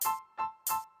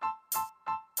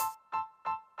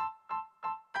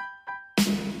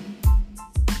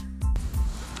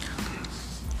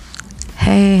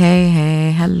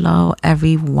Hey, hello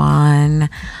everyone.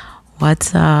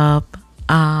 What's up?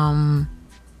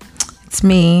 It's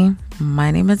me.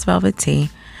 My name is Velvet T,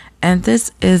 and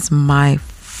this is my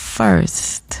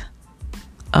first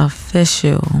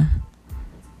official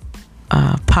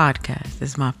podcast.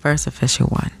 It's my first official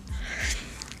one.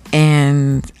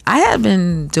 And I had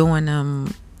been doing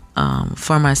them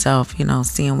for myself,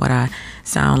 seeing what I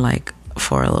sound like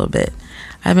for a little bit.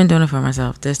 I've been doing it for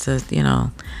myself just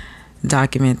to,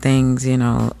 document things.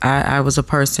 I was a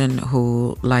person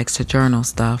who likes to journal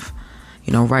stuff,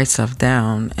 write stuff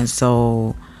down. And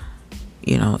so,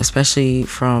 especially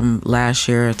from last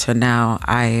year to now,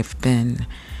 I've been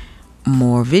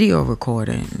more video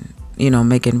recording,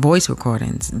 making voice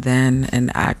recordings than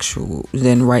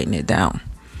writing it down.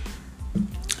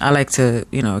 I like to,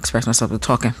 express myself with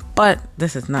talking, but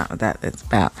this is not what that it's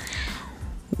about.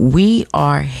 We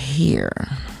are here.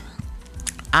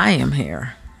 I am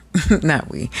here. Not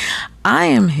we. I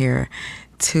am here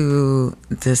to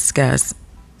discuss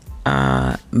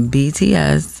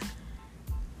BTS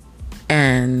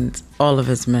and all of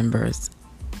its members.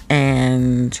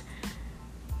 And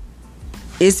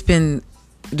the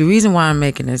reason why I'm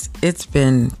making this, it's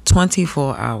been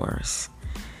 24 hours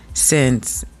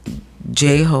since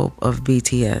J-Hope of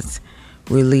BTS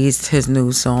released his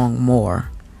new song More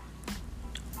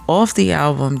off the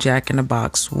album Jack in the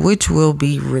Box, which will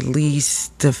be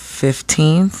released the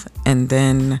 15th and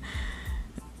then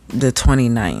the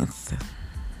 29th.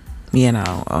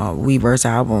 Weverse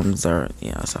albums or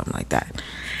something like that,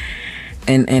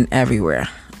 and everywhere.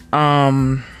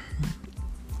 I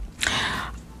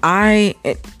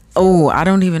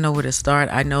don't even know where to start.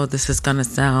 I know this is gonna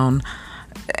sound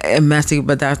messy,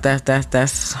 but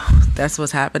that's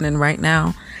what's happening right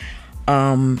now.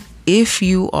 If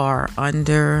you are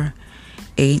under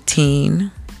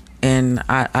 18, and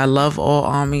I love all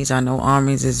armies. I know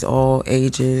armies is all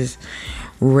ages,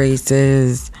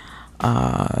 races,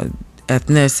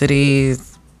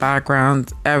 ethnicities,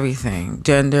 backgrounds, everything,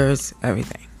 genders,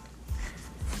 everything.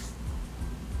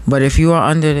 But if you are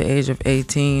under the age of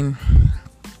 18,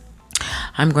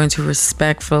 I'm going to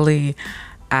respectfully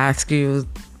ask you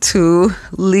to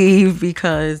leave,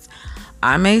 because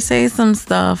I may say some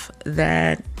stuff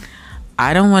that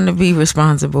I don't want to be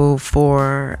responsible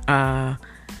for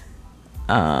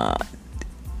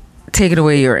taking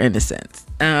away your innocence.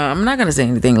 I'm not going to say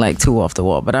anything like too off the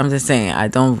wall, but I'm just saying I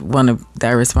don't want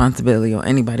that responsibility on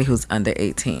anybody who's under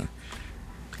 18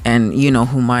 and,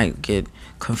 who might get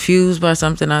confused by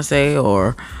something I say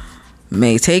or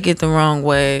may take it the wrong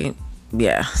way.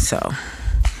 Yeah, so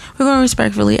we're going to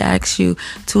respectfully ask you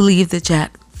to leave the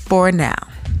chat for now.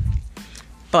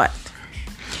 But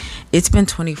it's been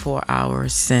 24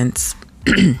 hours since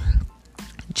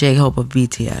J-Hope of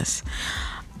BTS.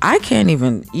 I can't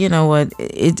even,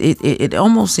 it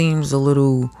almost seems a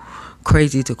little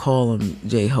crazy to call him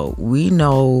J-Hope. We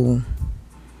know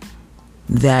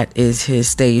that is his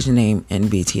stage name in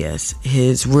BTS.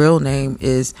 His real name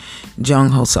is Jung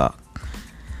Ho-seok.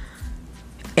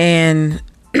 And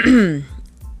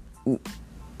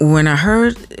when I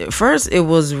heard, first it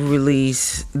was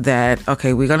released that,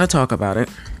 okay, we're going to talk about it.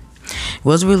 It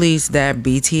was released that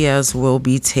BTS will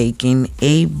be taking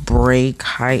a break,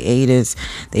 hiatus.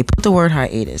 They put the word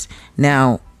hiatus.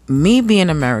 Now, me being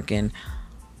American,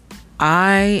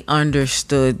 I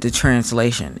understood the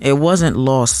translation. It wasn't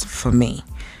lost for me.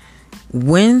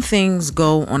 When things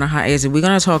go on a hiatus, we're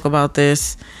going to talk about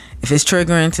this. If it's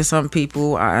triggering to some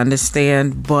people, I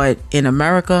understand. But in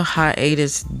America,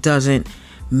 hiatus doesn't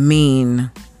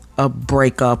mean a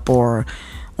breakup or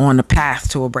on the path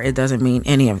to a break. It doesn't mean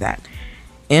any of that.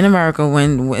 In America,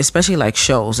 when especially like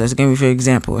shows, let's give you for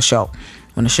example a show.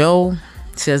 When a show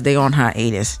says they on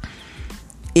hiatus,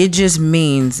 it just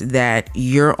means that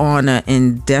you're on an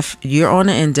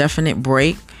indefinite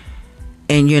break,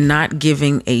 and you're not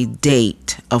giving a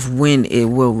date of when it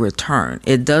will return.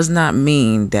 It does not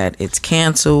mean that it's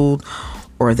canceled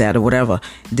or that or whatever.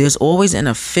 There's always an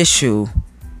official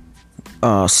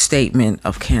statement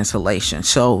of cancellation.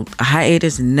 So a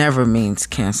hiatus never means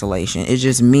cancellation. It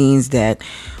just means that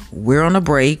we're on a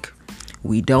break.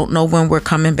 We don't know when we're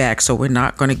coming back, so we're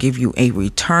not going to give you a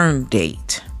return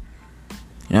date.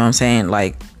 You know what I'm saying?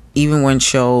 Like, even when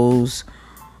shows,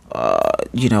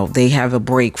 they have a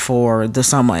break for the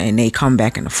summer and they come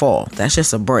back in the fall. That's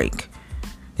just a break.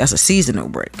 That's a seasonal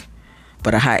break.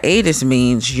 But a hiatus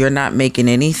means you're not making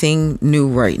anything new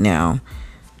right now,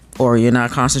 or you're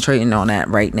not concentrating on that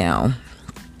right now.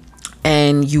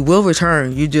 And you will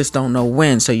return, you just don't know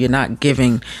when, so you're not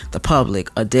giving the public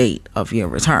a date of your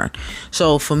return.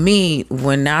 So for me,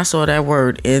 when I saw that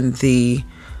word in the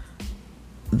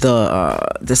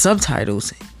the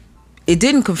subtitles, it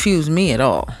didn't confuse me at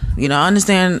all. You know, I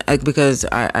understand, because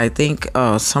I think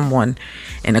someone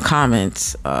in the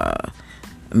comments,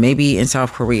 maybe in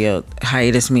South Korea,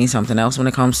 hiatus means something else when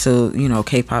it comes to, you know,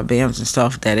 K-pop bands and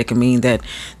stuff, that it can mean that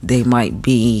they might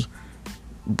be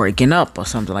breaking up or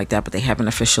something like that, but they haven't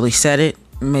officially said it.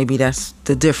 Maybe that's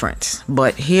the difference.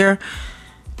 But here,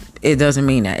 it doesn't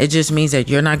mean that. It just means that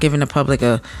you're not giving the public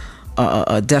a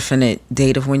definite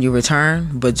date of when you return,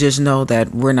 but just know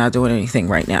that we're not doing anything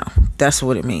right now. That's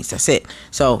what it means. That's it.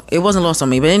 So it wasn't lost on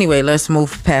me. But anyway, let's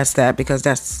move past that, because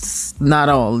that's not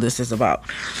all this is about.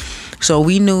 So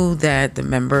we knew that the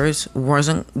members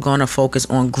wasn't going to focus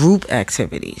on group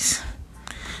activities.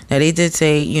 Now, they did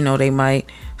say, you know, they might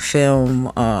film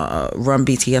run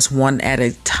BTS one at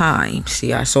a time.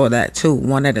 See, I saw that too,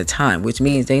 one at a time, which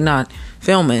means they not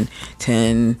filming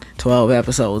 10, 12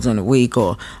 episodes in a week,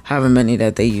 or however many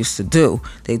that they used to do.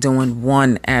 They doing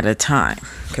one at a time.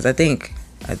 Because I think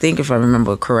if I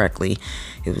remember correctly,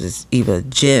 it was either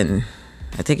Jin,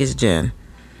 I think it's Jin,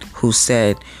 who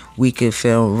said we could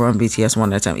film run BTS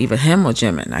one at a time. Either him or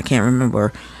Jimin. I can't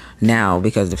remember now,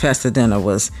 because the Festa dinner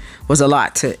was a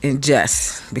lot to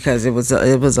ingest, because it was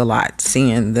a lot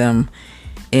seeing them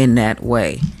in that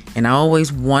way. And I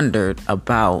always wondered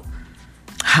about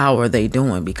how are they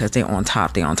doing, because they're on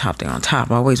top. I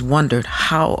always wondered,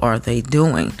 how are they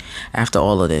doing after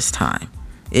all of this time?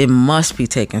 It must be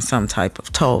taking some type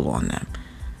of toll on them,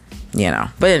 you know.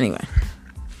 But anyway,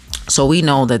 so we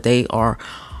know that they are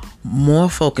more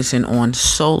focusing on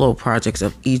solo projects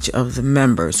of each of the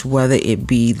members, whether it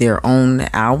be their own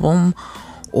album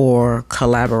or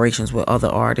collaborations with other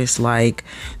artists. Like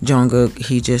Jungkook,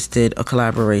 he just did a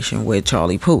collaboration with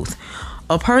Charlie Puth,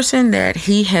 a person that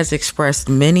he has expressed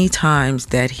many times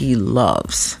that he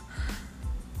loves.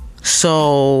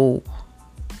 So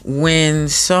when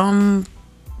some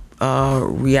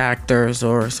reactors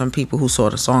or some people who saw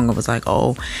the song and was like,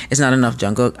 oh, it's not enough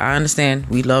Jungkook. I understand.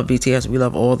 We love BTS. We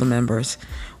love all the members.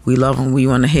 We love them. We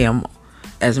want to hear them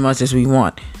as much as we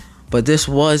want. But this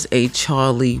was a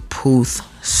Charlie Puth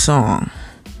song.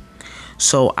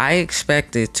 So I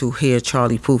expected to hear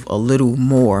Charlie Puth a little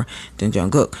more than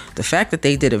Jungkook. The fact that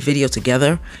they did a video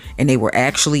together and they were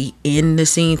actually in the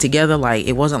scene together, like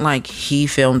it wasn't like he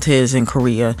filmed his in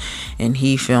Korea and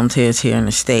he filmed his here in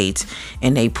the States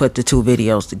and they put the two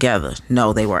videos together.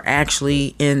 No, they were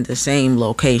actually in the same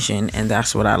location, and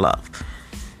that's what I love.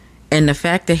 And the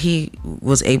fact that he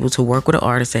was able to work with an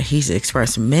artist that he's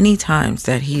expressed many times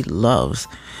that he loves,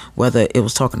 whether it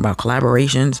was talking about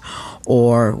collaborations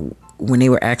or when they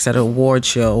were asked at an award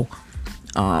show,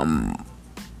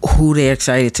 who they're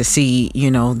excited to see, you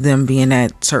know, them being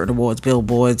at certain awards,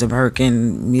 Billboards,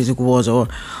 American Music Awards, or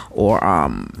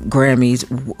Grammys,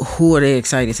 who are they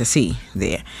excited to see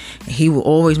there? He will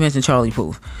always mention Charlie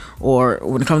Puth. Or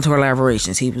when it comes to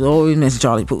collaborations, he was always mention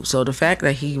Charlie Puth. So the fact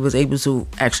that he was able to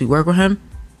actually work with him,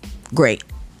 great.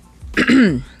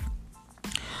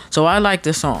 So I like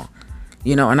this song.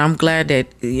 You know, and I'm glad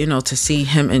that, you know, to see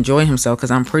him enjoy himself,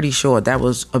 because I'm pretty sure that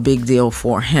was a big deal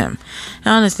for him.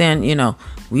 I understand, you know,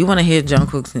 we want to hear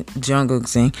Jungkook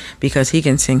sing because he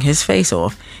can sing his face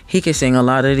off. He can sing a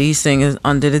lot of these singers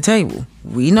under the table.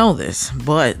 We know this,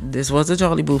 but this was a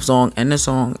Charlie Puth song, and the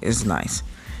song is nice.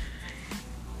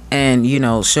 And, you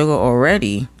know, Sugar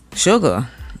already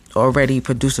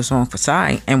produced a song for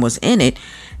Psy and was in it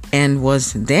and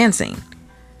was dancing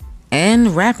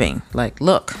and rapping. Like,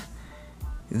 look.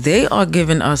 They are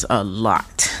giving us a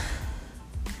lot.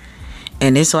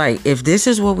 And it's like, if this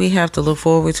is what we have to look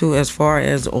forward to as far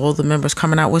as all the members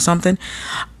coming out with something,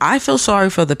 I feel sorry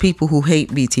for the people who hate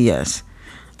BTS.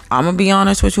 I'm going to be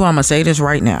honest with you. I'm going to say this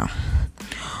right now.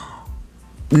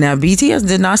 Now, BTS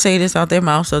did not say this out their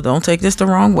mouth, so don't take this the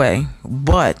wrong way.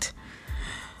 But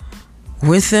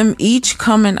with them each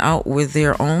coming out with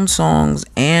their own songs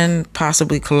and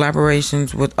possibly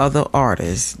collaborations with other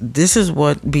artists, this is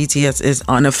what BTS is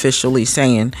unofficially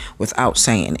saying without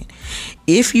saying it.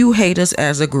 If you hate us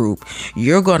as a group,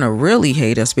 you're going to really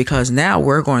hate us, because now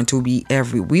we're going to be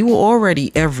we were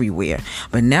already everywhere,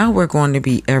 but now we're going to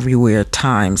be everywhere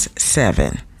times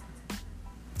 7.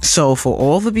 So for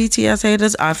all the BTS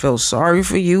haters, I feel sorry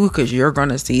for you, because you're going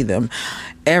to see them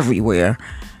everywhere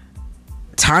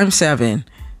times 7,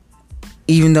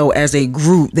 even though as a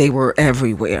group they were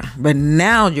everywhere. But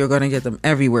now you're going to get them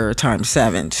everywhere times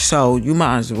 7. So you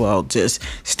might as well just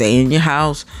stay in your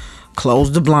house,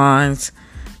 close the blinds,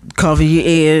 cover your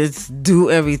ears,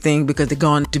 do everything, because they're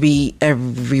going to be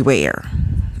everywhere.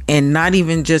 And not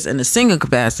even just in a singing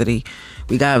capacity.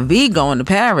 We got V going to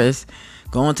Paris,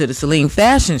 going to the Celine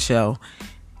fashion show,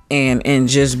 and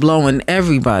just blowing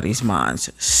everybody's minds.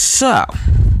 So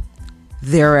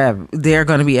they're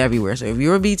gonna be everywhere. So if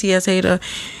you're a BTS hater,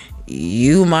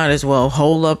 you might as well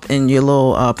hole up in your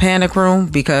little panic room,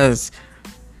 because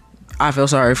I feel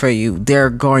sorry for you. They're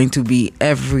going to be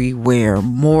everywhere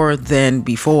more than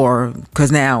before,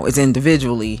 because now it's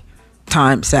individually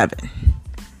times 7.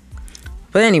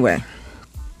 But anyway,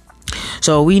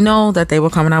 so we know that they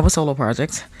were coming out with solo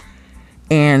projects,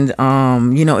 and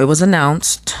it was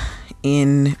announced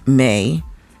in May.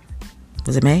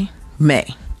 Was it May?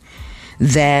 May.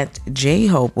 That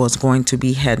J-Hope was going to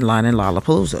be headlining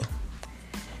Lollapalooza.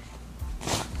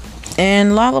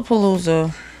 And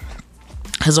Lollapalooza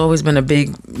has always been a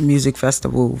big music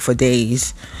festival for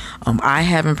days. I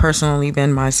haven't personally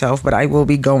been myself, but I will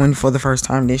be going for the first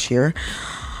time this year.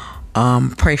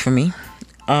 Pray for me.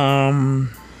 But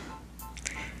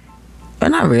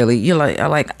not really. You're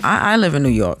I live in New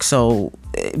York, so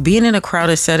being in a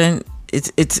crowded setting,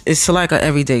 it's like an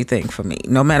everyday thing for me,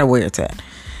 no matter where it's at.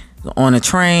 On a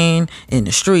train, in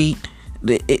the street,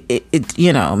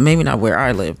 maybe not where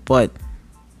I live, but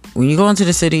when you go into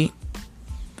the city,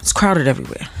 it's crowded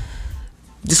everywhere.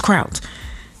 Just crowds.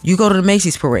 You go to the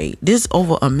Macy's parade, there's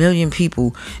over 1 million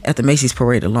people at the Macy's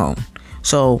parade alone.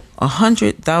 So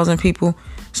 100,000 people,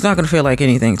 it's not gonna feel like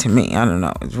anything to me. I don't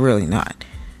know, it's really not.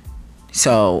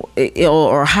 So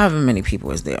or however many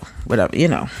people is there, whatever,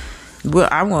 Well,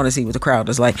 I want to see what the crowd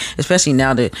is like, especially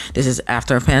now that this is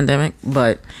after a pandemic.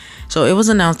 But so it was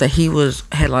announced that he was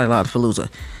headlining Lollapalooza.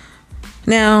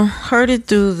 Now, heard it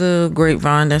through the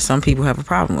grapevine that some people have a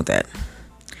problem with that.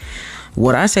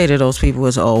 What I say to those people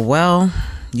is, oh, well,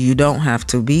 you don't have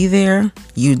to be there.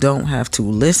 You don't have to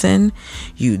listen.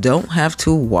 You don't have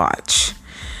to watch.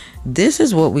 This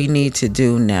is what we need to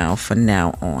do now from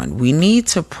now on. We need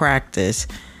to practice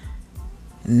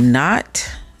not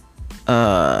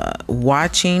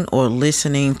watching or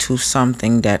listening to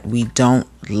something that we don't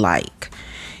like.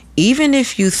 Even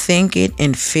if you think it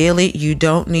and feel it, you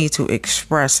don't need to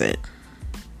express it.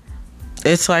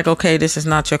 It's like, okay, this is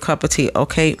not your cup of tea.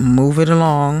 Okay, move it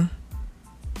along.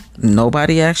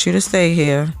 Nobody asked you to stay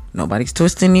here. Nobody's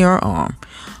twisting your arm.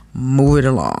 Move it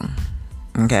along.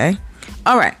 Okay?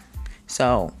 All right.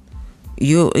 So,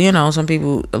 some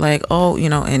people are like, oh,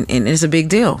 and it's a big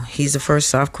deal. He's the first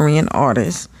South Korean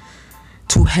artist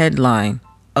to headline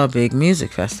a big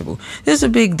music festival. This is a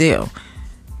big deal.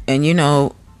 And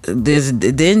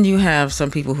then you have some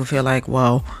people who feel like,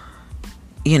 well,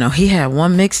 he had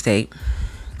one mixtape,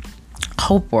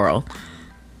 Hope World.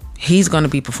 He's going to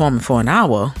be performing for an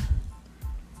hour.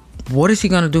 What is he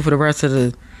going to do for the rest of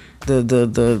the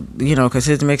because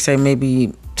his mixtape may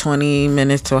be 20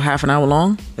 minutes to half an hour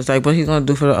long. It's like, what he's going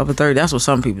to do for the upper 30? That's what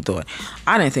some people thought.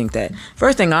 I didn't think that.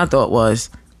 First thing I thought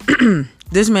was,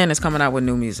 this man is coming out with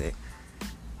new music.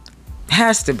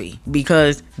 Has to be,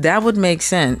 because that would make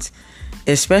sense,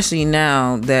 especially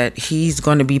now that he's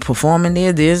going to be performing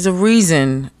there. There's a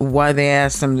reason why they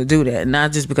asked him to do that,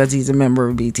 not just because he's a member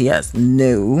of BTS.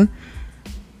 No.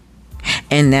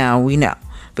 And now we know,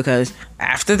 because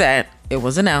after that, it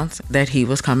was announced that he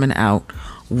was coming out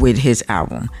with his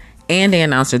album, and they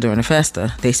announced it during the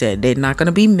festa. They said they're not going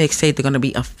to be mixtape, they're going to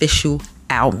be official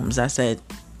albums. I said,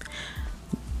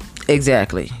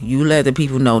 exactly. You let the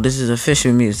people know this is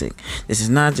official music. This is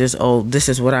not just, oh, this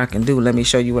is what I can do, let me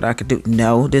show you what I can do.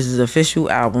 No, this is official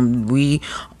album.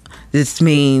 This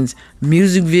means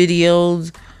music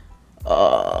videos.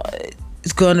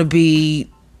 It's gonna be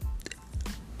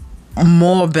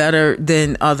more better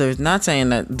than others. Not saying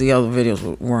that the other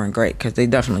videos weren't great, because they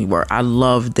definitely were. I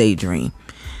love Daydream.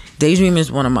 Daydream is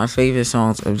one of my favorite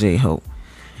songs of J-Hope.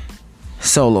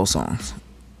 Solo songs.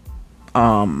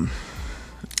 And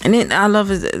then I love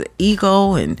his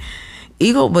Ego,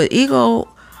 but Ego,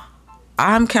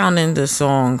 I'm counting the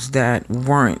songs that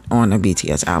weren't on the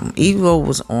BTS album. Ego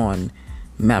was on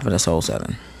Map of the Soul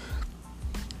 7.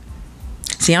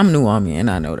 See, I'm new on me, and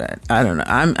I know that. I don't know.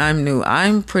 I'm new.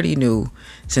 I'm pretty new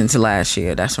since last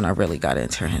year. That's when I really got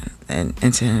into him and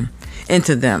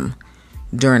into them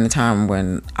during the time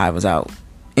when I was out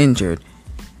injured,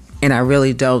 and I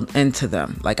really delved into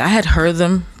them. Like, I had heard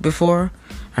them before.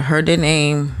 I heard their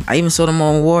name. I even saw them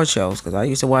on award shows, because I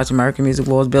used to watch American Music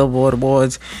Awards, Billboard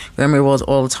Awards, Grammy Awards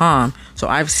all the time. So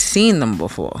I've seen them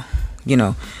before.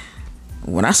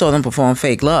 When I saw them perform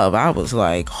Fake Love, I was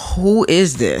like, who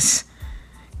is this?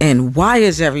 And why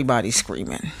is everybody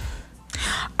screaming?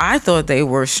 I thought they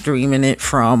were streaming it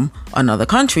from another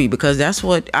country, because that's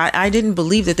what I didn't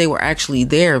believe that they were actually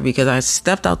there, because I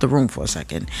stepped out the room for a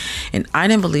second and I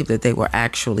didn't believe that they were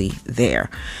actually there,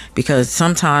 because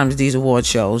sometimes these award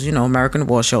shows, American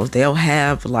award shows, they'll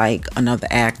have like another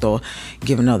act or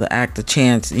give another act a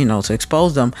chance, to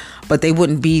expose them, but they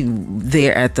wouldn't be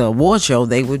there at the award show.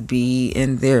 They would be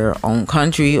in their own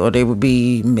country, or they would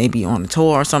be maybe on a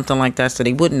tour or something like that, so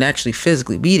they wouldn't actually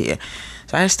physically be there.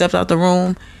 So I stepped out the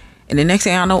room, and the next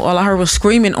thing I know, all I heard was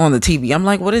screaming on the TV. I'm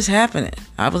like, what is happening?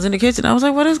 I was in the kitchen. I was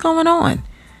like, what is going on?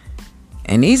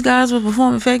 And these guys were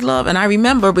performing Fake Love. And I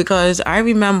remember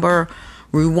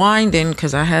rewinding,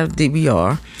 because I have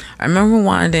DVR. I remember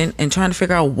rewinding and trying to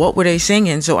figure out what were they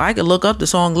singing so I could look up the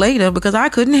song later, because I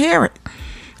couldn't hear it.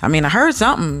 I mean, I heard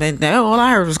something, and all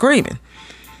I heard was screaming.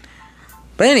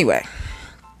 But anyway,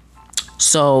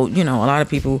 so, a lot of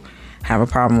people have a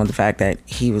problem with the fact that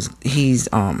he's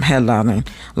headlining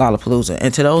Lollapalooza.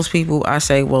 And to those people, I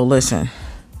say, well, listen,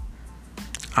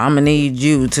 I'm gonna need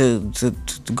you to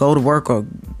go to work or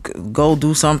go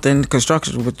do something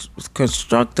constructive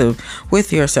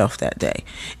with yourself that day.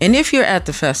 And if you're at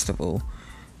the festival,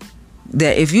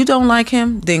 that if you don't like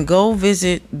him, then go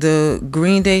visit the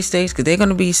Green Day stage, because they're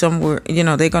gonna be somewhere.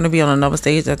 They're gonna be on another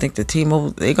stage. I think the T-Mobile,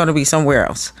 they're gonna be somewhere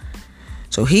else.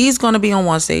 So he's going to be on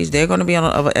one stage. They're going to be on the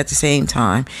other at the same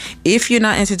time. If you're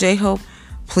not into J-Hope,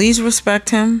 please respect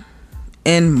him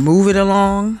and move it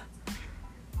along.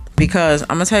 Because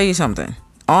I'm going to tell you something.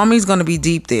 Army's going to be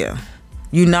deep there.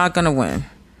 You're not going to win.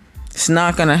 It's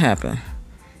not going to happen.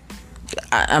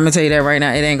 I'm going to tell you that right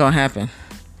now. It ain't going to happen.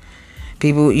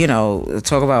 People,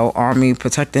 talk about Army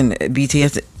protecting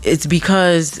BTS. It's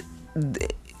because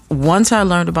once I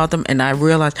learned about them and I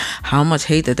realized how much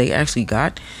hate that they actually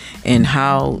got, and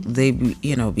how they,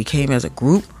 became as a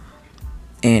group,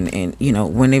 and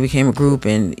when they became a group,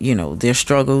 and their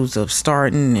struggles of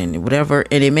starting and whatever,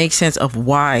 and it makes sense of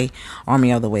why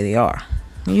Army are the way they are.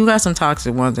 You got some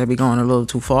toxic ones that be going a little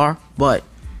too far, but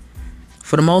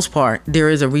for the most part, there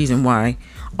is a reason why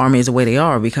Army is the way they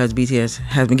are, because BTS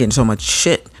has been getting so much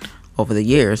shit over the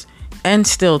years, and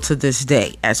still to this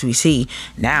day, as we see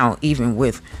now, even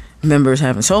with members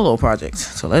having solo projects.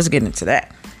 So let's get into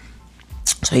that.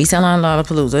 So he's selling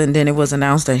Lollapalooza, and then it was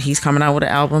announced that he's coming out with an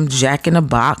album, Jack in the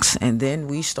Box, and then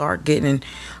we start getting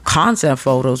concept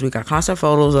photos. We got concept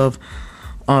photos of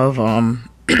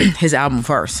his album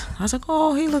first. I was like,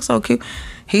 oh, he looks so cute.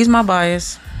 He's my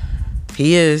bias.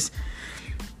 He is.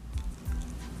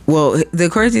 Well, the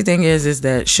crazy thing is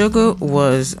that Sugar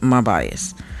was my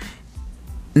bias.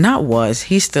 Not was,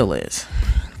 he still is.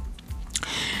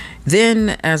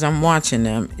 Then, as I'm watching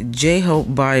them,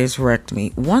 J-Hope bias wrecked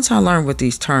me. Once I learned what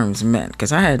these terms meant,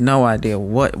 because I had no idea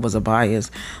what was a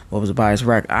bias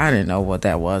wreck. I didn't know what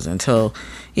that was until,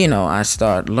 I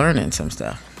started learning some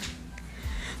stuff.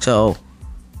 So,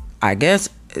 I guess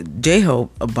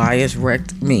J-Hope bias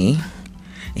wrecked me.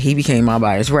 He became my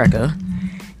bias wrecker.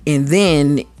 And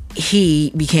then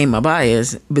he became my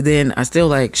bias, but then I still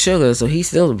like Sugar, so he's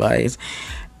still the bias.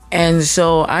 And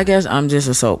so I guess I'm just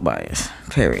a soap bias,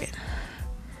 period.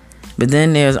 But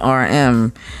then there's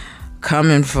RM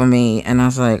coming for me, and I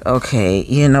was like, okay,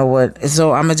 you know what?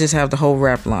 So I'm going to just have the whole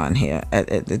rap line here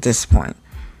at this point.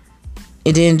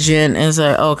 And then Jen is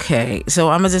like, okay, so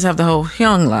I'm going to just have the whole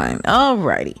Hyung line.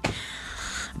 Alrighty.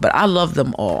 But I love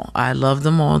them all.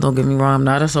 Don't get me wrong. I'm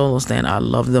not a solo stan. I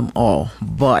love them all.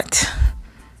 But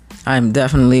I'm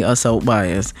definitely a soap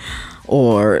bias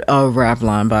or a rap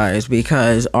line bias,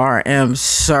 because RM,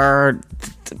 sir,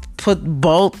 put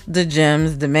both the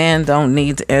gems. The man don't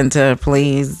need to enter,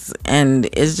 please. And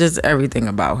it's just everything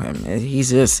about him. He's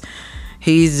just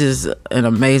an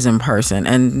amazing person.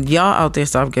 And y'all out there,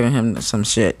 stop giving him some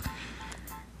shit.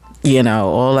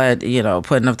 All that,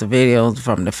 putting up the videos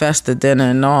from the Festa dinner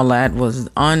and all that was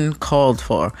uncalled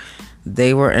for.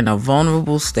 They were in a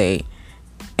vulnerable state,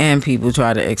 and people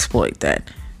try to exploit that.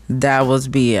 That was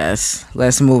BS.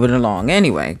 Let's move it along.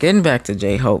 Anyway, getting back to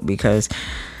J-Hope, because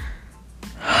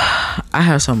I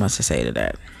have so much to say to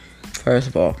that. First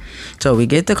of all, so we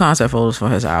get the concept photos for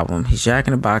his album. He's Jack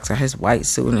in the Box, his white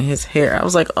suit and his hair. I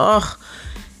was like, oh,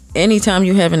 anytime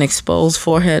you have an exposed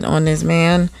forehead on this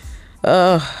man,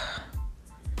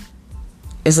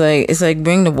 it's like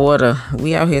bring the water.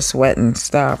 We out here sweating.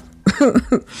 Stop.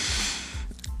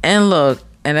 And look,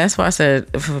 and that's why I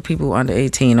said, for people under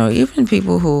 18, or even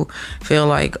people who feel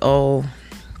like, oh,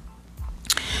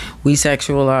 we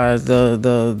sexualize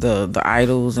the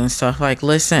idols and stuff. Like,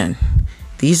 listen,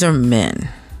 these are men.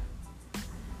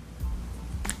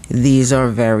 These are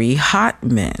very hot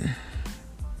men.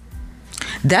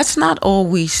 That's not all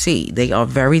we see. They are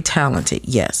very talented.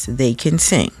 Yes, they can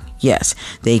sing. Yes.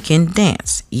 They can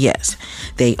dance. Yes.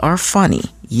 They are funny.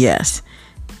 Yes.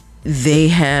 They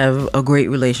have a great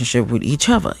relationship with each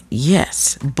other.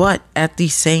 Yes. But at the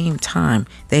same time,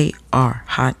 they are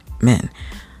hot men.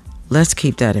 Let's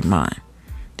keep that in mind.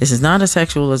 This is not a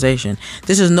sexualization.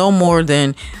 This is no more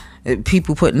than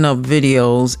people putting up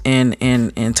videos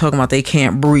and talking about they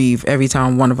can't breathe every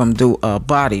time one of them do a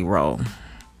body roll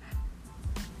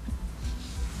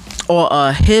or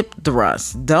a hip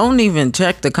thrust. Don't even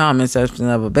check the comment section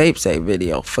of a Babe Say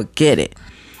video. Forget it.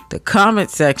 The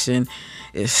comment section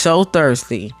is so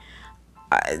thirsty.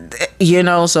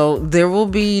 So there will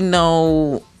be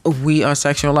no we are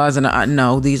sexualizing.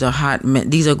 No, these are hot men.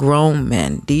 These are grown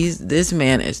men. This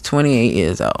man is 28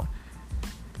 years old.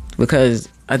 Because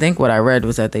I think what I read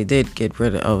was that they did get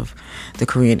rid of the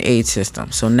Korean age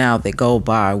system. So now they go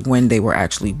by when they were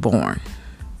actually born.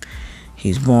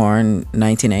 He's born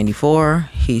 1994.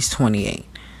 He's 28.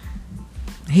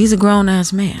 He's a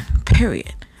grown-ass man,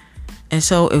 period. And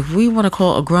so if we want to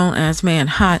call a grown-ass man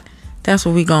hot, that's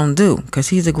what we gonna do, because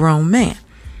he's a grown man.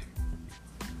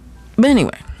 But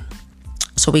anyway,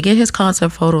 so we get his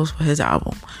concept photos for his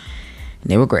album.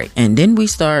 They were great. And then we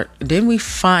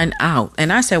find out,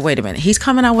 and I said, wait a minute, he's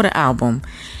coming out with an album.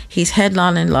 He's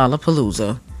headlining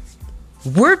Lollapalooza.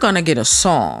 We're going to get a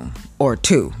song or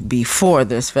two before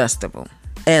this festival.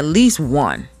 At least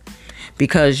one.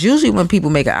 Because usually when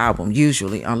people make an album, unless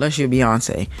you're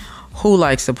Beyonce, who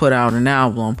likes to put out an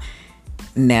album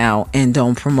now and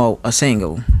don't promote a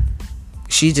single?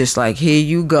 She just like, here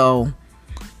you go.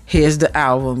 Here's the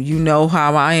album. You know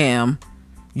how I am.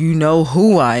 You know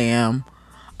who I am.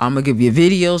 I'm going to give you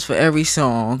videos for every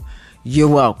song. You're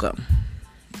welcome.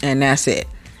 And that's it.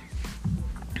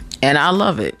 And I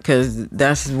love it because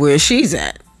that's where she's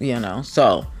at,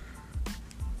 So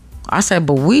I said,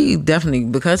 but we definitely,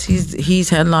 because he's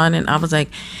headlining, I was like,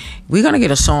 we're going to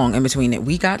get a song in between it.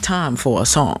 We got time for a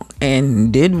song.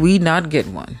 And did we not get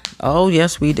one? Oh,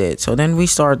 yes, we did. So then we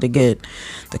started to get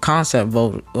the concept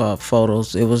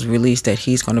photos. It was released that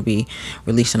he's going to be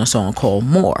releasing a song called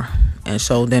More. And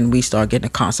so then we started getting the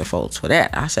concept photos for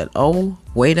that. I said, oh,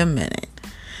 wait a minute.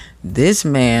 This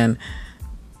man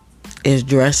is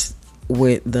dressed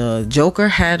with the Joker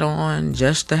hat on,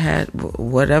 just the hat,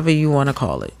 whatever you want to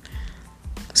call it.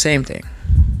 Same thing.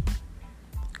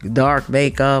 Dark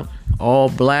makeup, all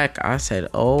black. I said,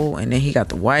 oh, and then he got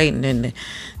the white, and then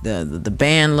the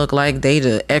band looked like they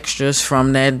the extras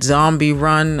from that Zombie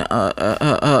Run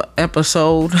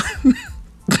episode.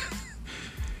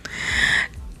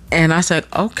 And I said,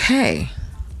 okay,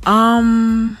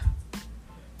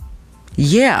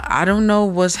 yeah, I don't know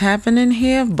what's happening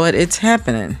here, but it's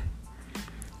happening.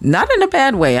 Not in a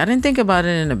bad way. I didn't think about it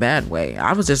in a bad way.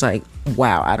 I was just like,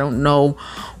 wow, I don't know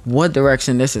what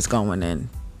direction this is going in,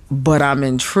 but I'm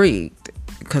intrigued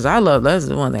because that's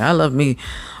the one thing. I love me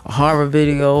a horror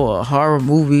video or a horror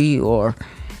movie or,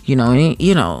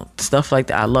 stuff like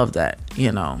that. I love that,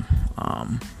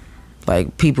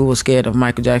 like people were scared of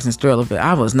Michael Jackson's Thriller, but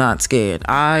I was not scared.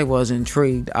 I was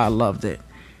intrigued. I loved it.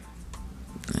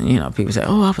 People say,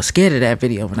 oh, I was scared of that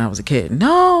video when I was a kid.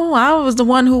 No, I was the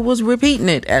one who was repeating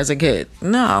it as a kid.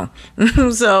 No.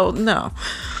 So, no.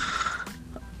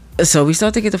 So we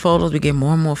start to get the photos. We get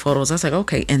more and more photos. I was like,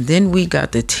 okay. And then we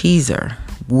got the teaser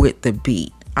with the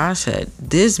beat. I said,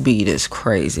 this beat is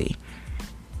crazy.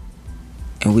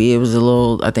 And it was a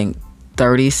little, I think,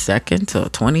 30 seconds or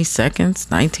 20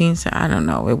 seconds, 19 seconds. I don't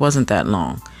know. It wasn't that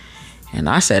long. And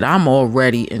I said, I'm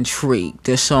already intrigued.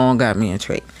 This song got me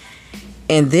intrigued.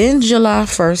 And then July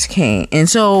 1st came. And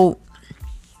so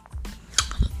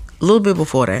a little bit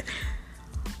before that,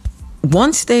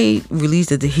 once they released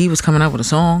that he was coming out with a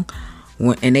song,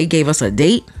 and they gave us a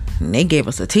date, and they gave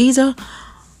us a teaser,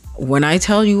 when I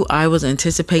tell you I was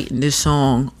anticipating this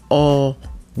song all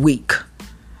week.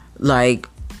 Like,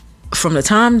 from the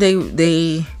time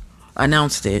they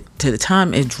announced it to the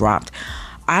time it dropped,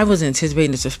 I was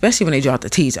anticipating this, especially when they dropped the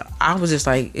teaser. I was just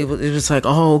like, it was like,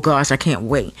 oh gosh, I can't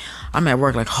wait. I'm at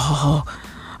work like, oh,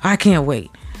 I can't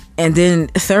wait. And then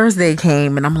Thursday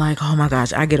came and I'm like, oh my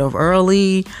gosh, I get up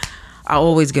early. I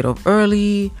always get up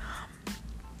early.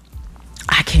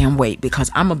 I can't wait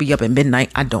because I'm going to be up at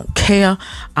midnight. I don't care.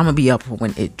 I'm going to be up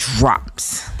when it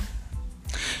drops.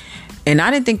 And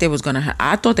I didn't think they was going to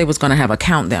I thought they was going to have a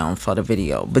countdown for the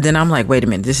video. But then I'm like, wait a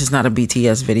minute, this is not a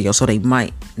BTS video, so they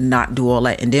might not do all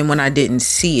that. And then when I didn't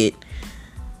see it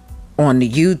on the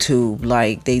YouTube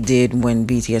like they did when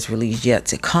BTS released Yet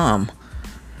to Come,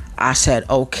 I said,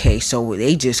 okay, so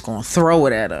they just going to throw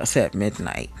it at us at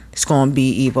midnight. It's going to be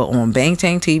either on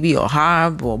Bangtan TV or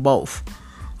Hype or both.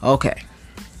 Okay.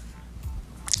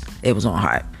 It was on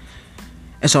Hype.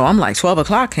 And so I'm like, 12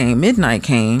 o'clock came, midnight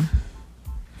came.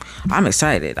 I'm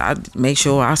excited. I make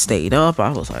sure I stayed up.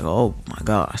 I was like, oh my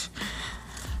gosh.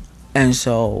 And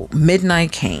so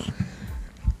midnight came.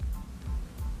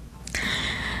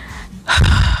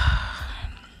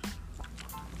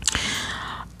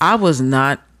 I was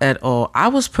not at all. I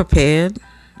was prepared,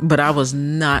 but I was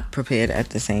not prepared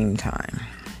at the same time.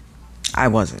 I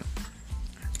wasn't.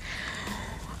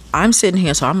 I'm sitting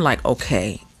here, so I'm like,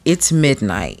 okay, it's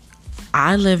midnight.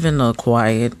 I live in a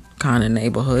quiet kind of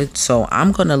neighborhood, so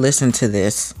I'm going to listen to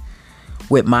this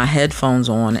with my headphones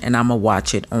on, and I'm going to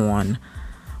watch it on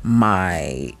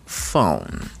my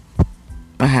phone.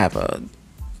 I have a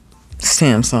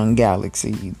Samsung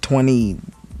Galaxy 20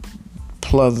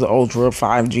 Plus Ultra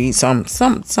 5G,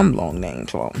 some long name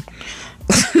phone.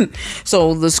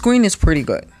 So the screen is pretty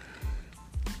good.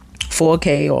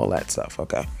 4K, all that stuff,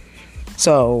 okay.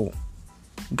 So,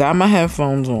 got my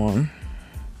headphones on.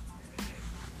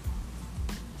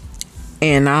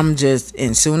 And I'm just,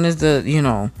 as soon as the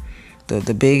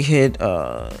big hit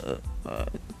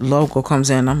logo comes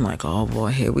in, I'm like, oh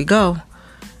boy, here we go.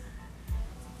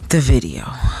 The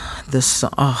video. The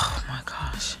song. Oh my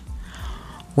gosh.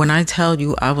 When I tell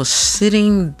you, I was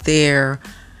sitting there,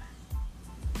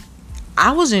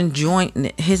 I was enjoying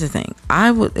it. Here's the thing.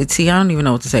 I don't even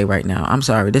know what to say right now. I'm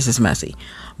sorry, this is messy.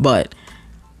 But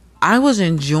I was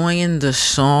enjoying the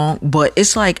song, but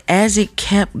it's like as it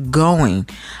kept going,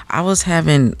 I was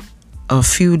having a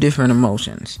few different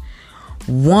emotions.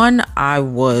 One, I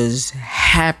was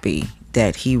happy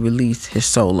that he released his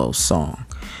solo song.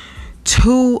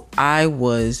 Two, I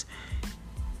was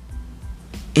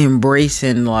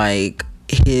embracing like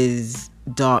his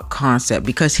dark concept,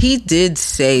 because he did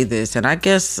say this, and I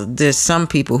guess there's some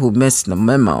people who missed the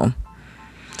memo.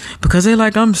 Because they're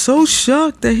like, I'm so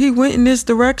shocked that he went in this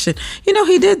direction.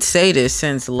 He did say this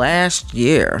since last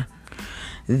year,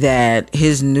 that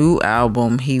his new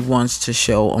album, he wants to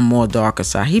show a more darker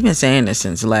side. He's been saying this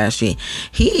since last year.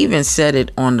 He even said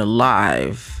it on the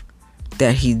live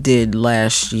that he did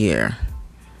last year,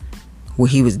 where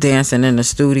he was dancing in the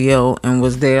studio and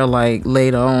was there like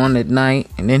later on at night.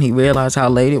 And then he realized how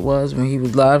late it was when he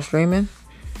was live streaming.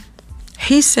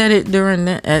 He said it during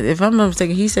that. If I'm not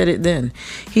mistaken, he said it then.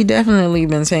 He definitely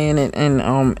been saying it in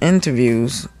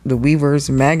interviews, the Weavers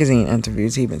magazine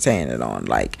interviews. He been saying it on.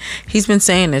 Like, he's been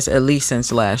saying this at least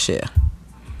since last year.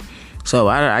 So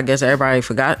I guess everybody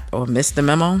forgot or missed the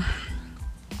memo,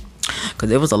 because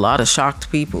there was a lot of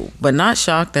shocked people, but not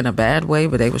shocked in a bad way.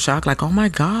 But they were shocked, like, oh my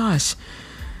gosh,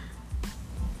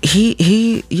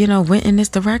 he went in this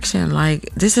direction. Like,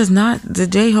 this is not the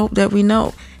J-Hope that we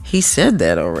know. He said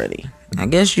that already. I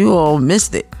guess you all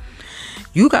missed it.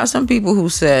 You got some people who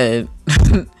said,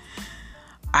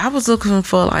 I was looking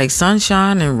for like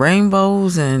sunshine and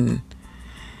rainbows and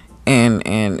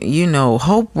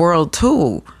Hope World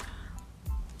too.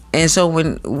 And so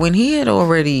when he had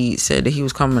already said that he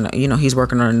was coming, he's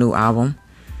working on a new album.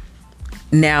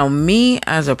 Now, me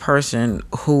as a person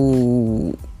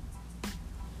who,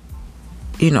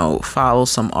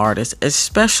 follows some artists,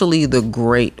 especially the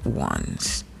great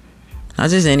ones, not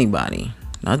just anybody,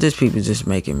 not just people just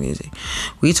making music.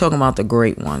 We talking about the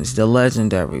great ones, the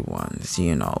legendary ones,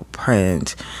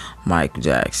 Prince, Michael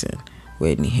Jackson,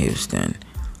 Whitney Houston,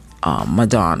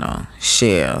 Madonna,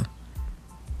 Cher.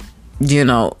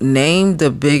 Name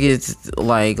the biggest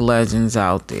like legends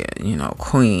out there.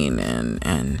 Queen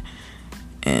and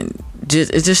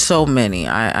just, it's just so many.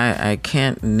 I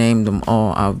can't name them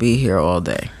all. I'll be here all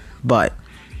day. But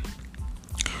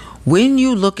when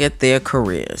you look at their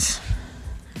careers,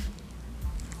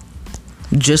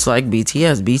 just like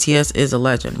BTS is a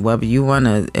legend, whether you want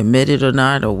to admit it or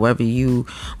not, or whether you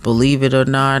believe it or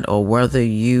not, or whether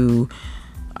you,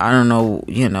 I don't know,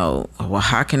 well,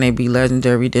 how can they be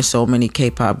legendary? There's so many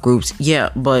K-pop groups. Yeah,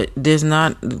 but there's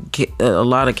not a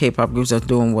lot of K-pop groups that's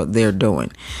doing what they're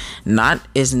doing.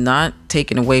 It's not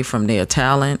taken away from their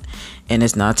talent, and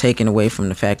it's not taken away from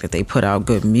the fact that they put out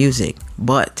good music.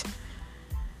 But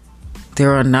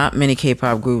there are not many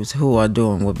K-pop groups who are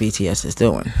doing what BTS is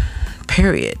doing.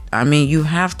 Period. I mean, you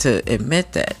have to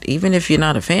admit that, even if you're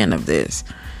not a fan of this.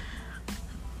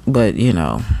 But,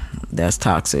 that's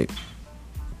toxic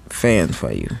fans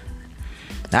for you.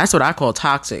 That's what I call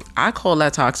toxic. I call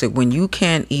that toxic when you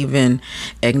can't even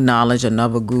acknowledge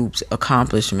another group's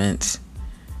accomplishments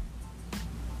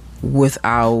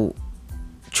without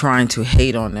trying to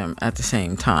hate on them at the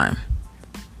same time.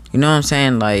 You know what I'm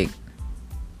saying? Like,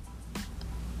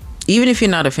 even if you're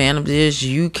not a fan of this,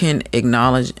 you can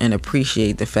acknowledge and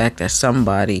appreciate the fact that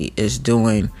somebody is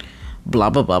doing blah,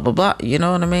 blah, blah, blah, blah. You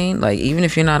know what I mean? Like, even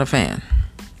if you're not a fan.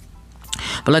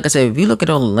 But like I said, if you look at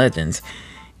all the legends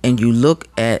and you look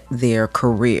at their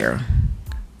career,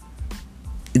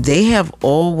 they have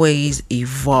always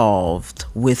evolved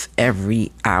with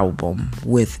every album,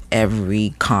 with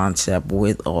every concept,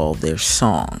 with all their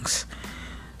songs.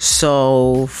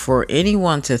 So for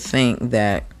anyone to think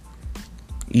that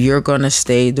you're going to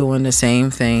stay doing the same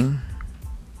thing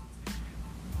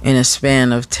in a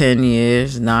span of 10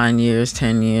 years, 9 years,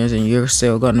 10 years, and you're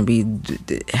still going to be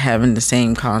having the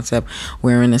same concept,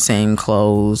 wearing the same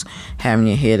clothes, having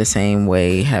your hair the same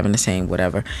way, having the same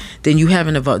whatever, then you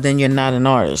haven't evolved. Then you're not an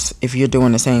artist if you're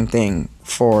doing the same thing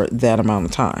for that amount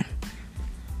of time.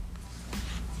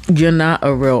 You're not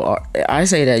a real I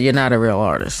say that you're not a real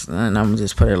artist, and I'm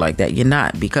just put it like that. You're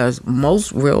not, because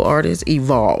most real artists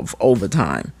evolve over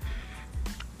time.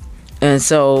 And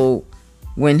so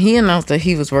when he announced that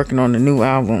he was working on a new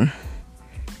album,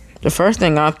 the first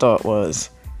thing I thought was,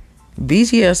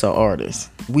 BTS are artists.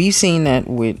 We've seen that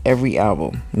with every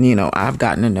album. You know, I've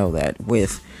gotten to know that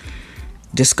with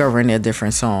discovering their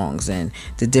different songs and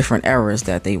the different eras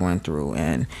that they went through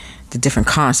and the different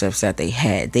concepts that they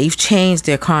had. They've changed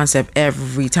their concept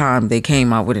every time they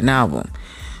came out with an album.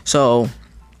 So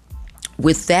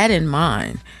with that in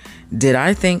mind, did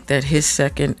I think that his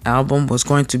second album was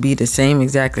going to be the same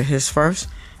exact as his first?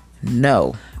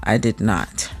 No, I did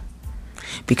not.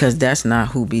 Because that's not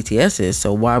who BTS is.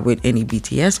 So why would any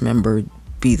BTS member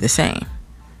be the same?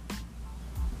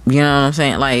 You know what I'm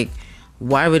saying? Like,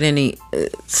 why would any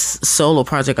solo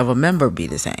project of a member be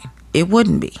the same? It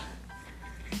wouldn't be.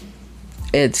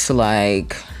 It's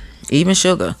like, even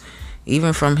Sugar,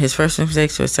 even from his first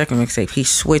mixtape to his second mixtape, he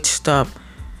switched up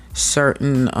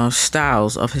certain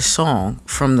styles of his song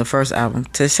from the first album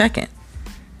to the second.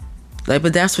 Like,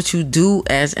 but that's what you do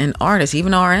as an artist.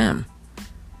 Even RM,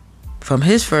 from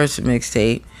his first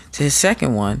mixtape to his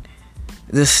second one,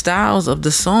 the styles of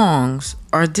the songs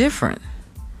are different.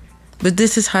 But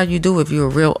this is how you do if you're a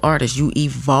real artist. You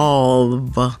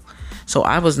evolve. So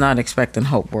I was not expecting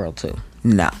Hope World 2.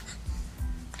 No.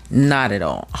 Not at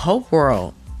all. Hope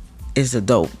World is a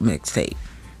dope mixtape.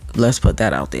 Let's put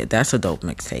that out there. That's a dope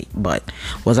mixtape. But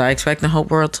was I expecting Hope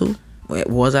World 2?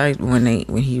 Was I when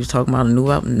he was talking about a new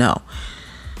album? No.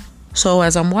 So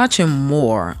as I'm watching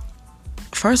more,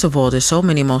 first of all, there's so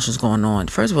many emotions going on.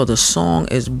 First of all, the song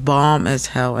is bomb as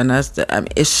hell, and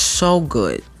it's so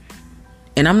good.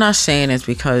 And I'm not saying it's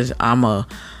because I'm a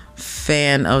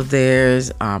fan of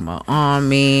theirs, I'm an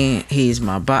army, he's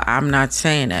my I'm not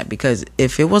saying that, because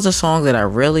if it was a song that I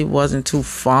really wasn't too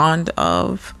fond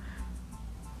of,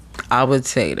 I would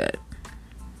say that.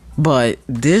 But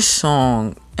this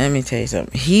song, let me tell you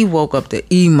something, he woke up the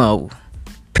emo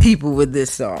people with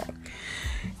this song.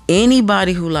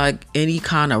 Anybody who like any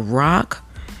kind of rock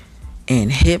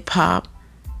and hip hop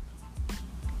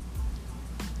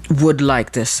would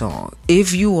like this song.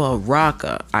 If you are a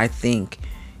rocker, I think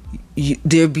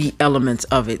there'd be elements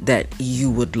of it that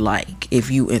you would like if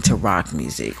you into rock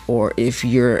music, or if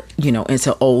you're, you know,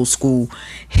 into old school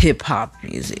hip hop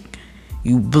music.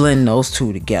 You blend those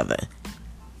two together.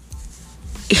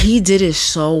 He did it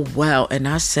so well, and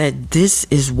I said, this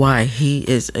is why he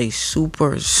is a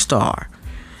superstar.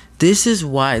 This is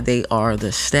why they are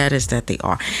the status that they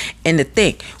are. And the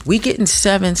thing, we getting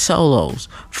 7 solos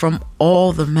from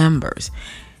all the members.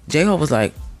 J-Hope was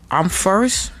like, I'm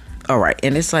first. All right.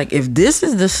 And it's like, if this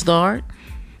is the start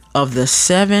of the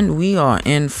 7, we are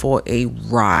in for a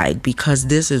ride, because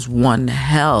this is one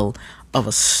hell of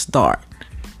a start.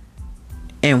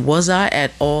 And was I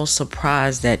at all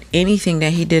surprised at anything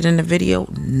that he did in the video?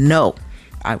 No,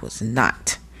 I was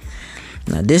not.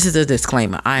 Now, this is a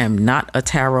disclaimer. I am not a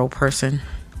tarot person.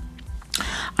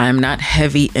 I am not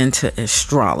heavy into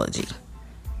astrology.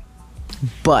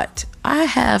 But I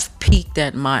have peeked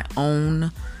at my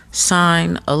own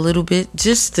sign a little bit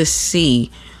just to see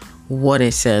what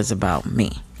it says about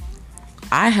me.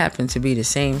 I happen to be the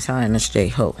same sign as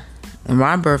J-Hope. And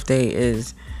my birthday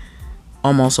is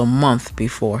almost a month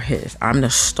before his. I'm the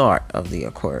start of the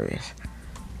Aquarius.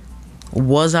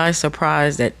 Was I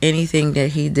surprised at anything that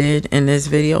he did in this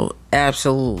video?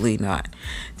 Absolutely not.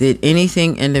 Did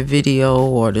anything in the video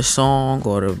or the song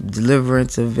or the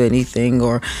deliverance of anything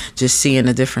or just seeing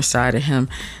a different side of him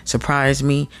surprise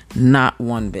me? Not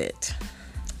one bit.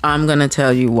 I'm going to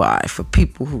tell you why, for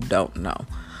people who don't know.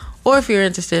 Or if you're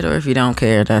interested, or if you don't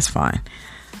care, that's fine.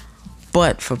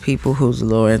 But for people who's a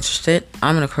little interested,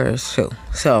 I'm an Aquarius too.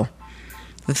 So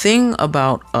the thing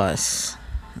about us,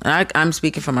 I'm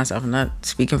speaking for myself, I'm not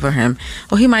speaking for him.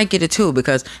 Well, he might get it too,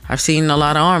 because I've seen a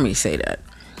lot of armies say that.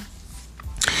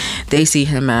 They see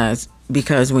him as,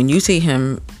 because when you see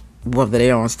him, whether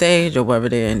they're on stage or whether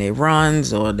they're in their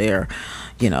runs or they're,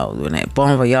 when they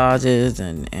bon voyages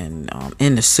and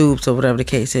in the soups or whatever the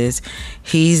case is.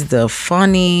 He's the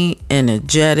funny,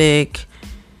 energetic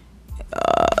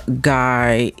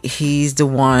guy. He's the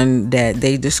one that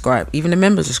they describe, even the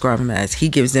members describe him as. He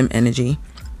gives them energy.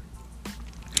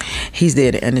 He's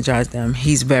there to energize them.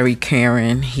 He's very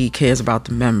caring. He cares about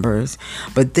the members.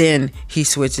 But then he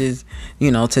switches,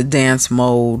 to dance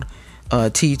mode,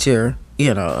 teacher,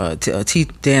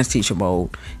 dance teacher mode.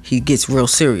 He gets real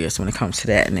serious when it comes to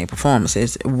that in their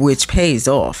performances, which pays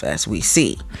off, as we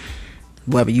see,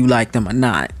 whether you like them or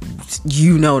not.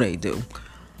 They do.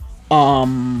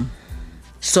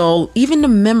 So even the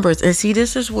members, and see,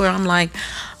 this is where I'm like,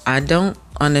 I don't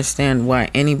understand why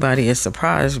anybody is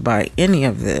surprised by any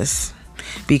of this,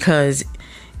 because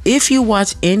if you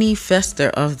watch any festa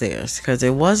of theirs, because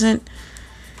it wasn't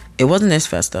this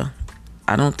festa.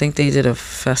 I don't think they did a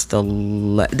festa.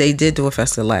 They did do a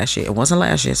festa last year. It wasn't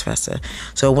last year's festa,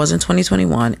 so it wasn't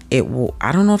 2021.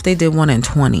 I don't know if they did one in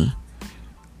 20.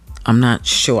 I'm not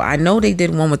sure. I know they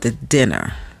did one with the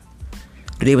dinner.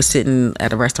 They were sitting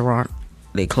at a restaurant.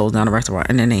 They closed down the restaurant,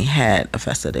 and then they had a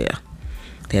festa there.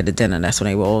 They had the dinner. That's when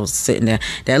they were all sitting there.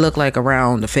 That looked like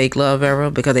around the fake love era,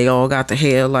 because they all got the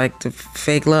hair like the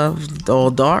fake love,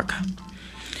 all dark.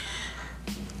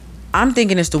 I'm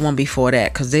thinking it's the one before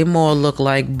that, because they more look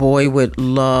like Boy With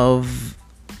Love,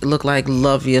 look like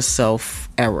Love Yourself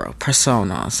era,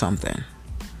 persona or something.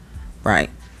 Right?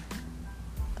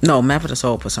 No, Map of the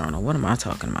Soul persona. What am I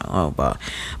talking about? Oh, but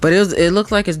it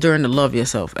looked like it's during the Love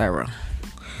Yourself era.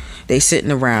 They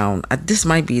sitting around. This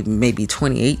might be maybe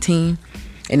 2018,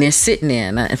 and they're sitting there.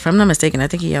 And if I'm not mistaken, I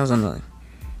think he has on a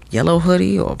yellow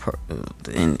hoodie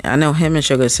and I know him and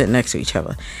Sugar sitting next to each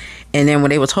other. And then when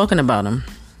they were talking about him,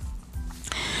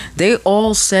 they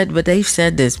all said, but they've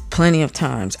said this plenty of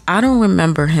times, I don't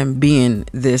remember him being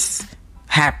this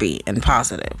happy and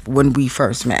positive when we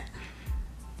first met.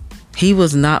 He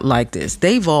was not like this.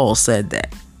 They've all said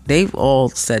that. They've all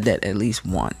said that at least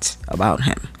once about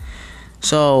him.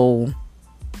 So,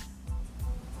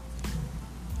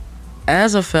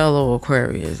 as a fellow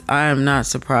Aquarius, I am not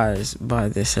surprised by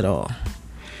this at all.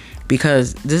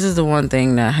 Because this is the one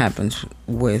thing that happens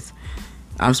with,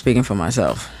 I'm speaking for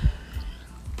myself.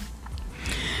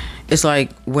 It's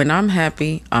like, when I'm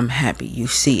happy, I'm happy. You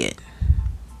see it.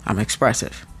 I'm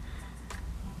expressive.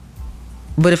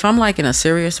 But if I'm like in a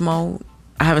serious mode,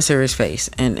 I have a serious face.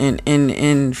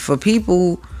 And for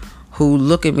people who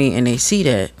look at me and they see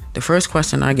that, the first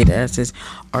question I get asked is,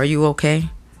 are you okay?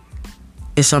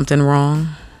 Is something wrong?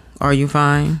 Are you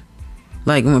fine?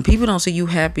 Like, when people don't see you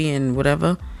happy and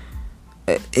whatever,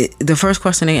 the first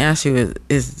question they ask you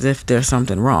is if there's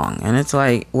something wrong. And it's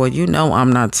like, well,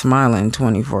 I'm not smiling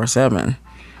 24/7.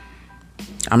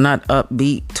 I'm not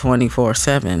upbeat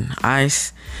 24/7.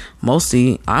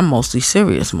 I'm mostly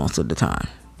serious most of the time.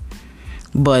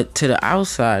 But to the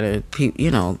outsider,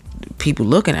 people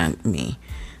looking at me,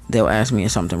 they'll ask me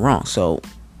if something wrong. So,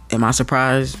 am I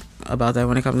surprised about that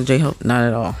when it comes to J-Hope? Not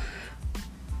at all.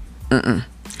 But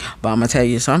I'm gonna tell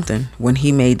you something. When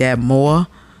he made that More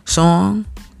song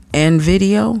and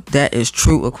video, that is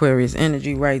true Aquarius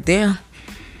energy right there.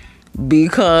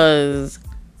 Because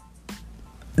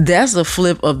that's a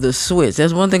flip of the switch.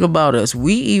 That's one thing about us.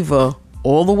 We either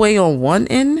all the way on one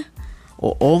end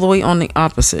or all the way on the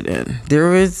opposite end.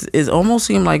 It almost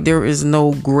seems like there is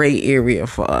no gray area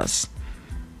for us.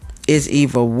 It's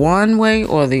either one way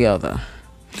or the other.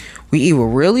 We either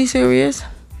really serious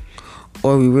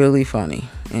or we really funny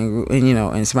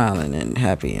and smiling and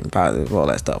happy and positive, all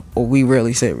that stuff, or we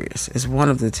really serious. It's one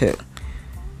of the two.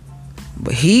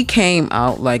 But he came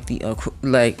out like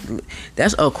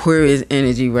that's Aquarius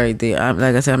energy right there.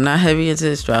 Like I said, I'm not heavy into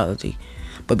astrology,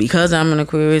 but because I'm an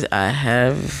Aquarius,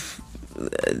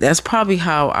 that's probably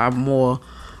how I'm more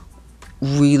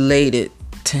related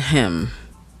to him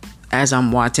as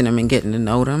I'm watching him and getting to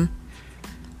know them.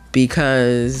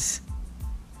 Because,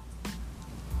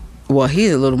 well,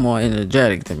 he's a little more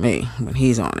energetic than me when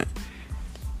he's on it.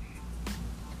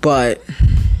 But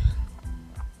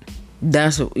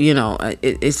that's,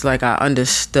 it's like I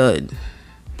understood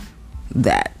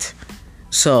that.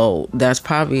 So that's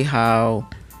probably how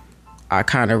I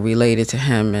kind of related to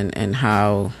him and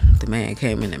how the man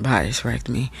came in and bias wrecked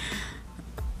me.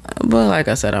 But like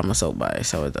I said, I'm a soul bias,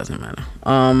 so it doesn't matter.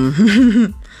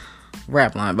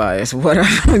 Rap line bias,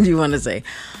 whatever you want to say.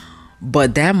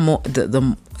 But that more,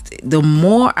 the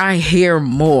more I hear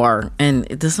More, and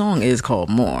the song is called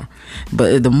More,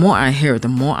 but the more I hear it, the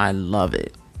more I love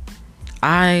it.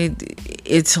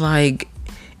 It's like,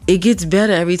 it gets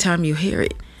better every time you hear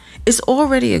it. It's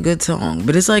already a good song,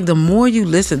 but it's like the more you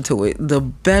listen to it, the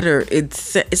better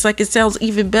it's like it sounds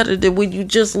even better than when you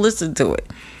just listen to it.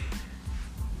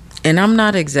 And I'm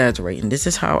not exaggerating. This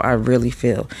is how I really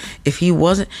feel. If he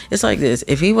wasn't, it's like this.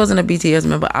 If he wasn't a BTS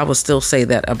member, I would still say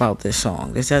that about this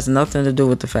song. This has nothing to do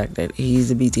with the fact that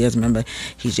he's a BTS member.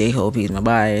 He's J-Hope. He's my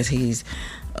bias. He's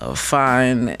a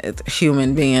fine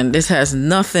human being. This has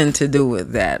nothing to do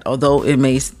with that. Although it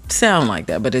may sound like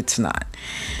that, but it's not.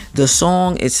 The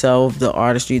song itself, the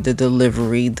artistry, the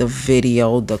delivery, the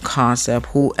video, the concept,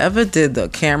 whoever did the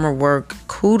camera work,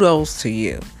 kudos to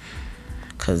you.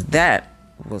 Because that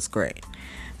was great.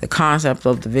 The concept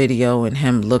of the video and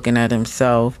him looking at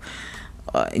himself,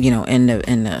 in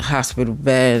the hospital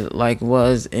bed, like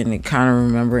was, and it kind of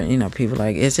remember, people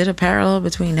like, is it a parallel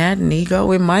between that and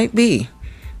ego? It might be,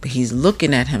 but he's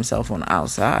looking at himself on the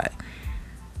outside,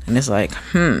 and it's like,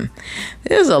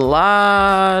 there's a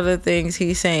lot of things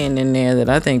he's saying in there that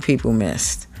I think people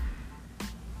missed.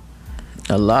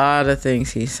 A lot of things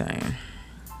he's saying.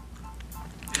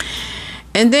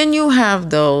 And then you have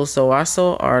those, so I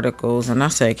saw articles and I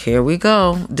said, here we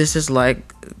go. This is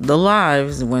like the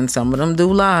lives, when some of them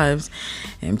do lives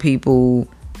and people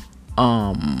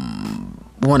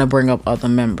want to bring up other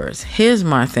members. Here's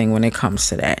my thing when it comes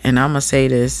to that. And I'm going to say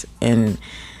this, and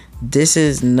this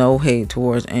is no hate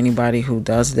towards anybody who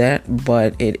does that,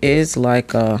 but it is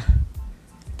like not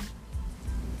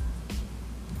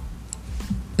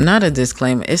a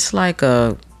disclaimer. It's like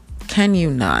can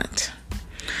you not?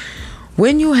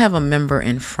 When you have a member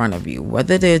in front of you,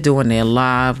 whether they're doing their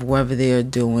live, whether they're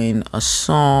doing a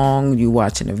song, you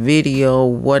watching a video,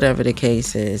 whatever the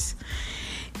case is,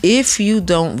 if you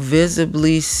don't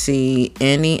visibly see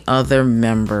any other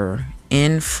member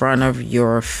in front of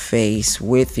your face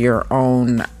with your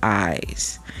own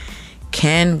eyes,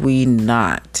 can we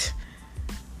not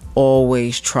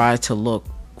always try to look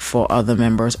for other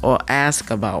members or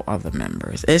ask about other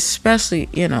members, especially,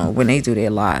 when they do their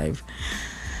live?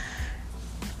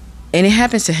 And it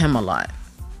happens to him a lot.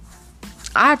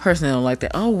 I personally don't like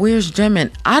that. Oh, where's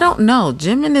Jimin? I don't know.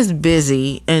 Jimin is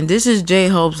busy, and this is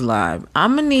J-Hope's live.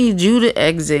 I'm going to need you to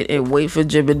exit and wait for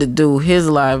Jimin to do his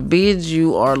live, be it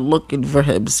you are looking for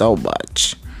him so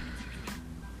much.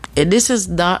 And this is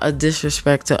not a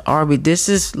disrespect to Arby. This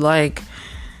is like,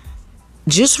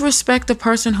 just respect the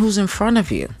person who's in front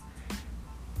of you.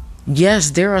 Yes,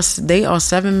 they are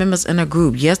 7 members in a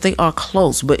group. Yes, they are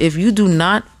close. But if you do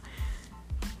not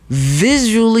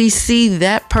visually see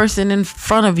that person in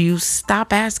front of you,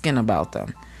 stop asking about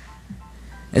them.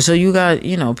 And so you got,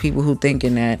 people who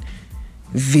thinking that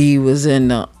V was in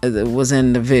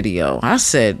the video. I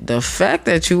said, the fact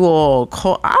that you all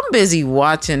I'm busy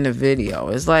watching the video.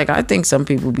 It's like, I think some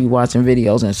people be watching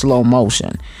videos in slow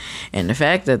motion, and the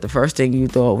fact that the first thing you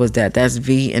thought was that's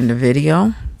V in the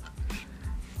video.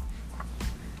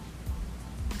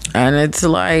 And it's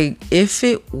like, if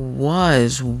it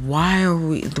was, why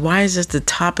is this the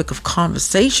topic of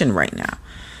conversation right now?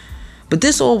 But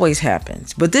this always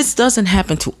happens. But this doesn't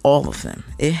happen to all of them.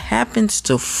 It happens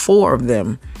to 4 of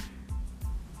them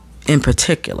in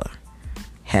particular.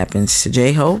 Happens to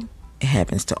J-Hope. It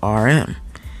happens to RM.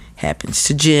 Happens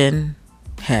to Jin.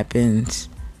 Happens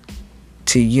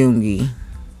to Yoongi.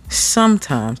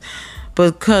 Sometimes.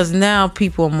 Because now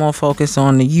people are more focused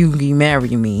on the Yoongi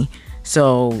marry me.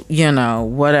 So,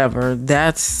 whatever,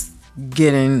 that's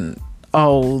getting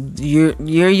old. You're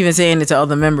even saying it to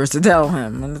other members to tell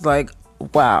him. And it's like,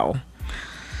 wow.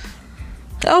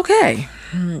 Okay.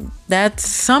 That's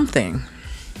something.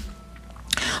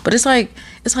 But it's like,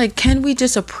 can we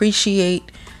just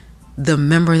appreciate the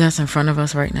member that's in front of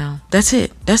us right now? That's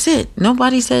it.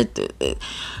 Nobody said,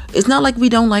 it's not like we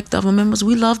don't like the other members.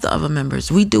 We love the other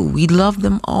members. We do. We love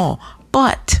them all.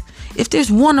 But if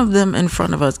there's one of them in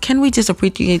front of us, can we just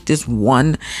appreciate this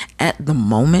one at the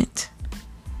moment?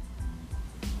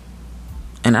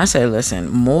 And I say, listen,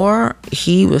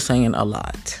 he was saying a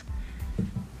lot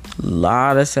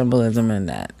of symbolism in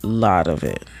that, a lot of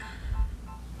it.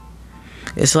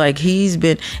 It's like he's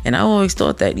been, and I always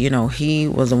thought that, he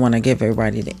was the one that gave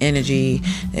everybody the energy,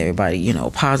 everybody,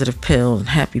 positive pill and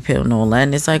happy pill and all that.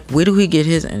 And it's like, where do he get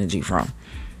his energy from?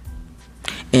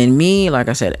 And me, like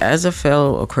I said, as a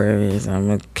fellow Aquarius, I'm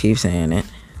going to keep saying it,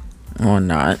 or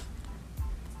not,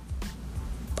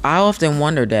 I often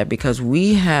wonder that, because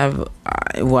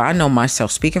I know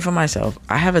myself, speaking for myself,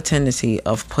 I have a tendency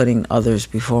of putting others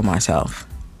before myself.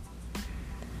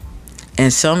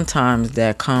 And sometimes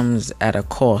that comes at a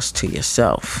cost to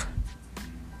yourself.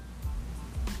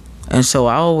 And so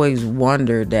I always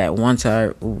wonder that once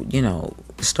I,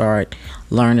 start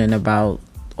learning about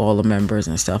all the members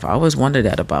and stuff, I always wonder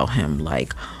that about him.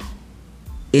 Like,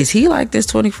 Is he like this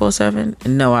 24/7?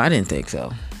 No, I didn't think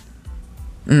so.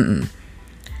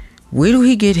 Where do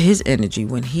he get his energy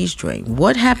when he's drained?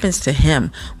 What happens to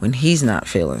him when he's not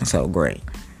feeling so great?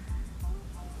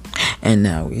 And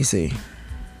now we see.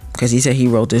 Because he said he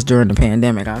wrote this during the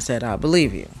pandemic. I said, I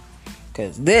believe you.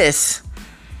 Because this,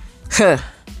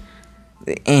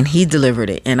 and he delivered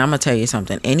it. And I'm going to tell you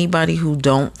something. Anybody who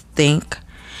don't think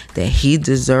that he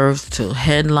deserves to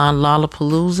headline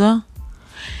Lollapalooza,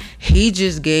 he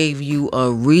just gave you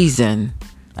a reason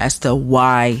as to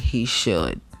why he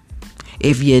should.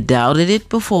 If you doubted it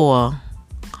before,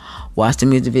 watch the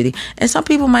music video. And some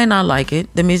people might not like it.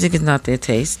 The music is not their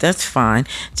taste. That's fine.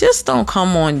 Just don't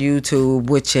come on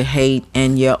YouTube with your hate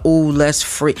and your, ooh, let's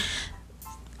free.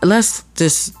 Let's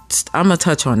just, I'm going to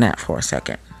touch on that for a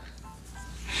second.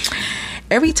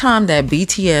 Every time that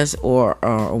BTS or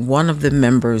one of the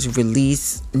members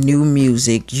release new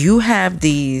music, you have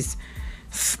these,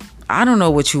 I don't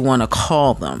know what you want to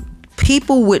call them,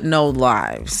 people with no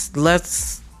lives.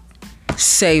 Let's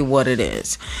say what it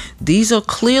is. These are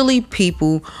clearly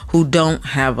people who don't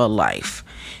have a life.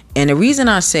 And the reason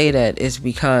I say that is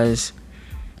because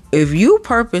if you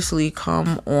purposely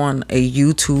come on a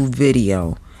YouTube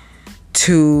video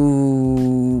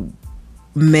to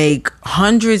make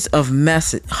hundreds of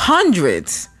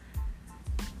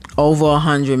over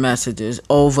 100 messages,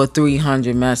 over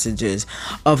 300 messages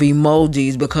of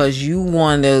emojis because you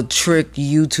want to trick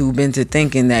YouTube into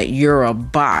thinking that you're a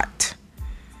bot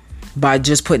by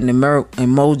just putting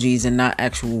emojis and not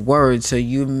actual words. So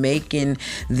you're making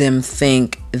them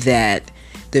think that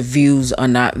the views are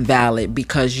not valid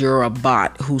because you're a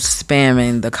bot who's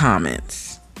spamming the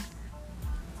comments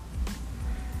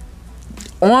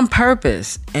on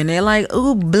purpose. And they're like,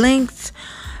 ooh, Blink's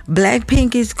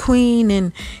Blackpink is queen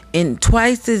and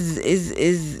Twice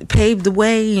is paved the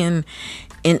way and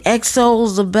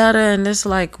EXO's are better. And it's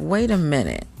like, wait a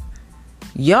minute.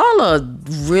 Y'all are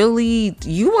really,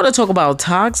 you want to talk about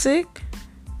toxic?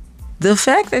 The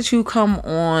fact that you come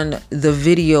on the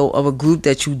video of a group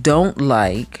that you don't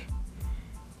like,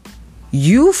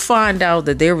 you find out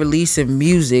that they're releasing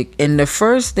music, and the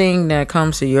first thing that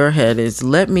comes to your head is,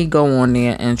 let me go on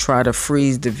there and try to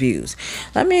freeze the views.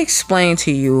 Let me explain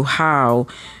to you how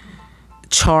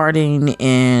charting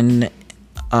and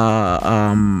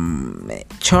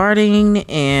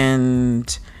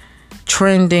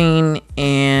trending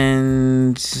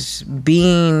and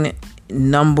being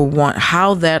number one,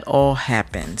 how that all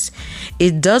happens.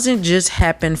 It doesn't just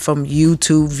happen from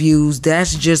YouTube views.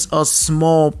 That's just a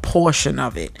small portion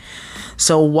of it.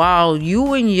 So while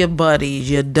you and your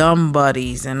buddies, your dumb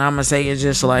buddies, and I'm gonna say it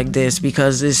just like this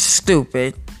because it's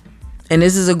stupid, and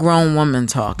this is a grown woman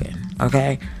talking,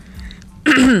 okay?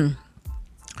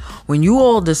 When you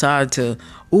all decide to,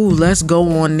 ooh, let's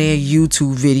go on their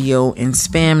YouTube video and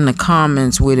spam the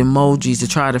comments with emojis to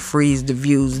try to freeze the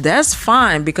views, that's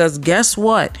fine, because guess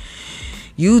what?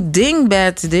 You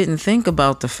dingbats didn't think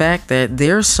about the fact that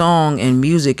their song and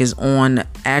music is on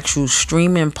actual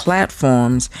streaming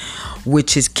platforms,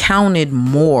 which is counted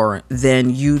more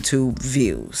than YouTube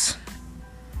views.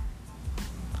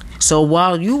 So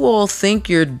while you all think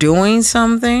you're doing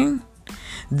something,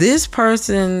 this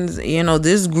person's,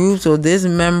 this group's or this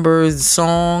member's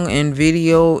song and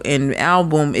video and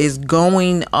album is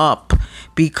going up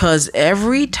because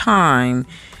every time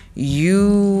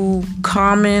you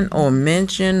comment or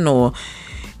mention, or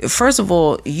first of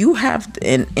all, you have,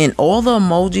 in all the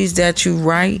emojis that you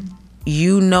write,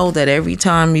 you know that every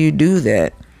time you do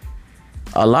that,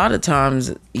 a lot of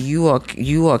times you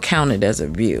are counted as a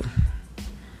view.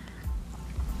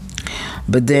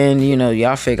 But then,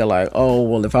 y'all figure like, oh,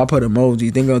 well, if I put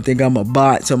emojis, they're going to think I'm a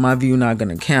bot, so my view not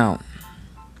going to count.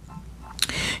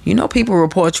 People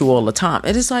report you all the time.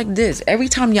 It is like this. Every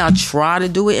time y'all try to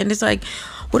do it, and it's like,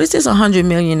 what is this 100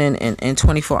 million in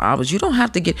 24 hours? You don't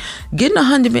have to getting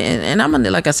 100 million. And I'm going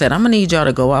to, like I said, I'm going to need y'all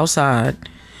to go outside,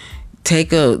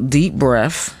 take a deep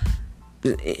breath.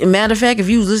 Matter of fact, if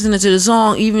you was listening to the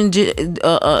song, even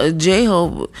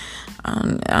J-Hope,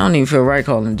 I don't even feel right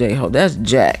calling him J-Hope. That's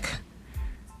Jack.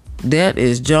 That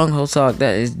is Jung Ho-seok.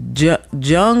 That is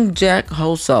Jung Jack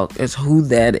Ho-seok is who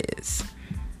that is.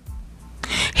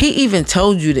 He even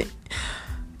told you to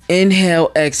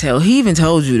inhale, exhale. He even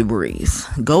told you to breathe.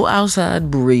 Go outside,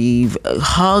 breathe,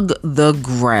 hug the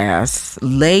grass,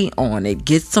 lay on it,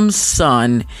 get some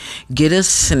sun, get a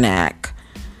snack,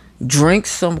 drink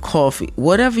some coffee,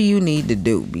 whatever you need to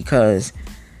do, because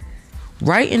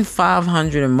writing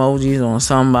 500 emojis on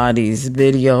somebody's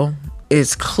video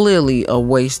is clearly a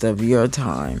waste of your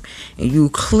time, and you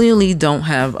clearly don't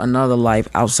have another life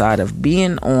outside of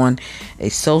being on a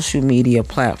social media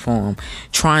platform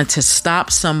trying to stop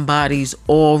somebody's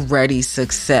already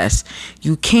success.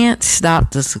 You can't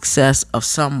stop the success of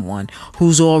someone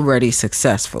who's already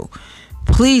successful.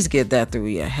 Please get that through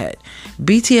your head.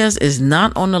 BTS is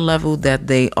not on the level that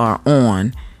they are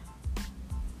on,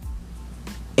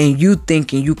 and you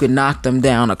thinking you could knock them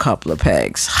down a couple of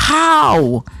pegs.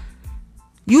 How?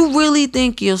 You really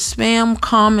think your spam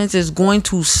comments is going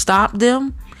to stop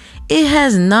them? It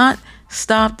has not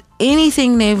stopped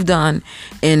anything they've done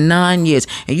in 9 years.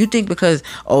 And you think because,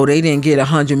 they didn't get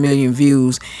 100 million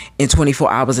views in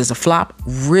 24 hours is a flop?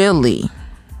 Really?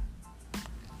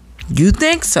 You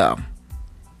think so?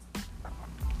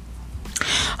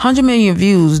 100 million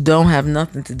views don't have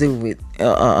nothing to do with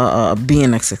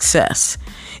being a success.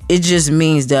 It just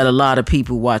means that a lot of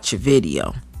people watch your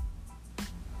video.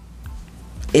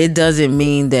 It doesn't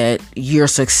mean that you're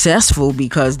successful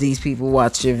because these people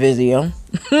watch your video.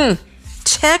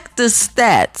 Check the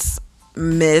stats,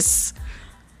 miss,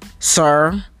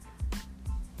 sir,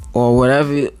 or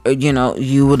whatever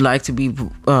you would like to be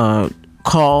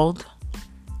called.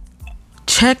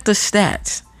 Check the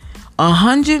stats.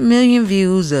 100 million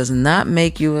views does not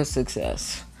make you a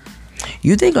success.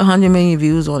 You think 100 million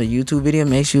views on a YouTube video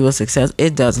makes you a success?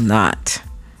 It does not.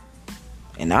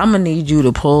 And I'm going to need you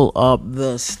to pull up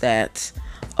the stats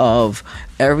of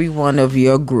every one of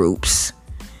your groups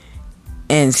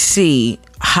and see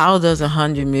how does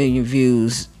 100 million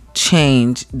views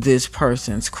change this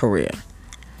person's career.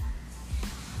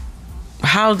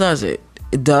 How does it?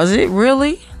 Does it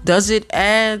really? Does it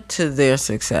add to their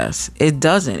success? It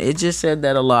doesn't. It just said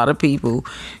that a lot of people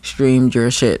streamed your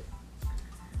shit.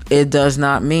 It does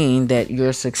not mean that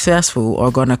you're successful or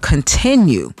going to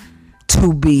continue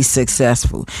to be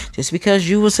successful. Just because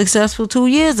you were successful 2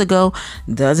 years ago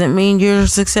doesn't mean you're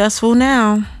successful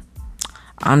now.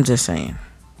 I'm just saying.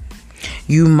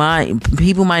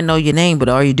 People might know your name, but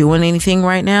are you doing anything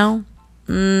right now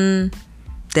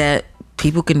that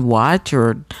people can watch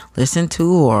or listen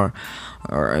to or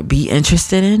be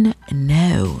interested in?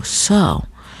 No. So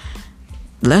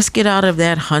let's get out of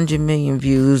that 100 million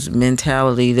views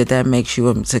mentality that makes you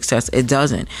a success. It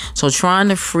doesn't. So trying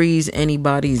to freeze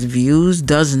anybody's views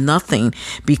does nothing,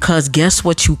 because guess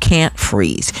what you can't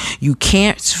freeze? You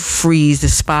can't freeze the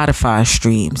Spotify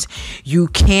streams. You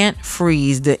can't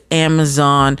freeze the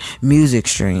Amazon music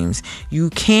streams. You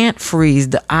can't freeze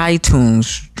the iTunes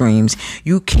streams.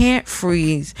 You can't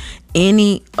freeze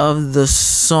any of the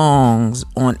songs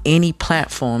on any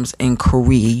platforms in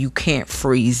Korea. You can't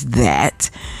freeze that.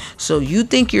 So you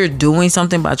think you're doing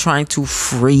something by trying to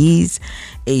freeze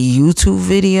a YouTube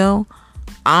video?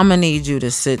 I'm gonna need you to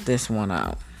sit this one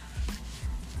out.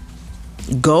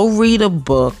 Go read a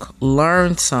book,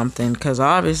 learn something, because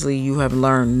obviously you have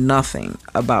learned nothing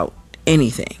about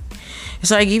anything.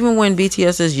 It's like even when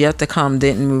BTS is Yet to Come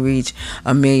didn't reach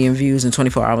 1 million views in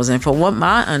 24 hours, and for what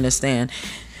I understand,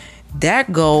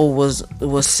 that goal was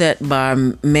set by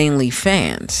mainly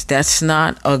fans. That's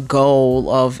not a goal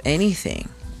of anything.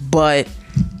 But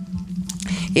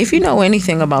if you know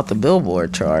anything about the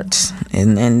Billboard charts,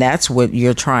 and that's what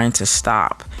you're trying to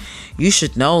stop, you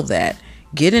should know that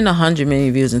getting 100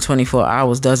 million views in 24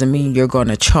 hours doesn't mean you're going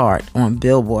to chart on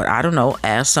Billboard. I don't know.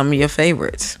 Ask some of your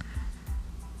favorites.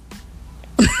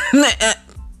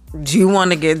 Do you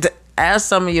want to ask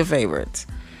some of your favorites?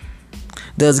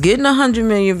 Does getting 100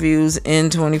 million views in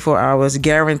 24 hours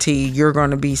guarantee you're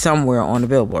going to be somewhere on the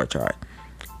Billboard chart?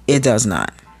 It does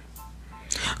not.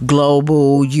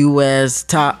 Global, US,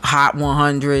 top Hot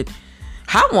 100.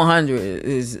 Hot 100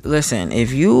 is, listen,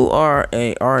 if you are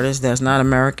an artist that's not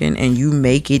American and you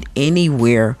make it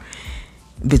anywhere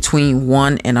between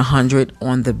 1 and 100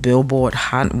 on the Billboard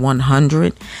Hot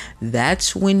 100,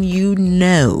 that's when you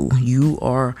know you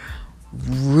are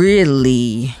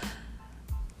really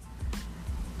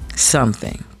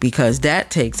something, because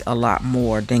that takes a lot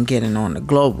more than getting on the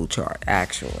global chart.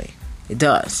 Actually, it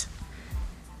does,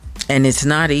 and it's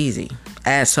not easy,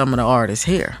 as some of the artists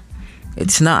here.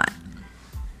 It's not.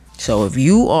 So if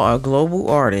you are a global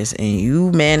artist and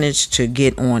you manage to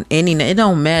get on it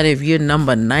don't matter if you're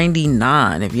number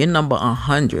 99, if you're number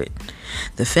 100.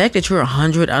 The fact that you're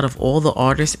 100 out of all the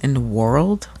artists in the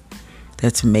world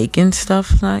that's making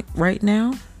stuff like right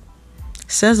now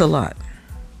says a lot.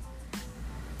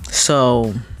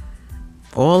 So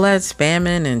all that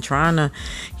spamming and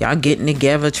y'all getting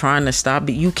together trying to stop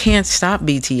it. You can't stop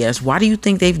BTS. Why do you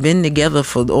think they've been together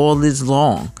for all this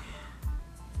long?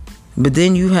 But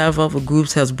then you have other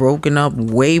groups has broken up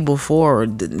way before.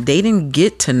 They didn't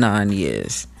get to 9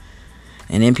 years.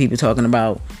 And then people talking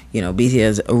about,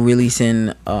 BTS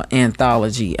releasing an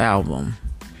anthology album.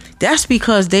 That's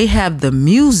because they have the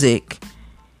music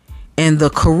and the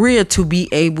career to be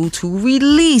able to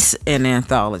release an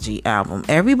anthology album.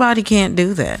 Everybody can't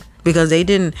do that because they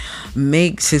didn't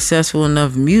make successful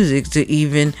enough music to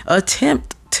even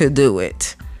attempt to do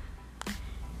it.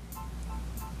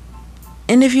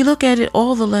 And if you look at it,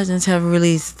 all the legends have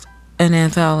released an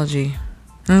anthology.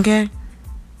 Okay?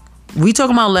 We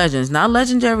talking about legends, not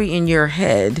legendary in your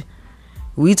head.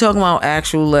 We talking about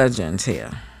actual legends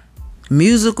here.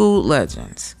 Musical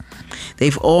legends.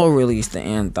 They've all released the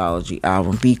anthology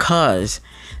album because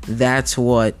that's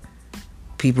what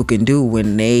people can do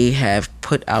when they have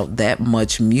put out that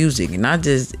much music, and not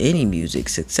just any music,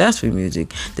 successful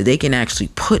music, that they can actually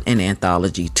put an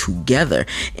anthology together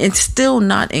and still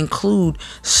not include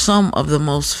some of the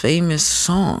most famous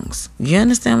songs. You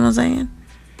understand what I'm saying?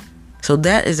 So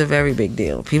that is a very big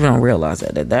deal. People don't realize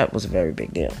that was a very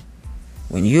big deal.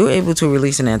 When you're able to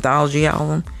release an anthology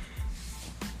album,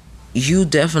 you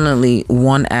definitely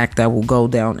one act that will go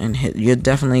down in you're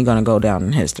definitely going to go down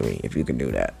in history if you can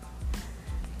do that.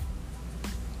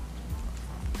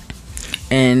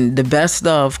 And the best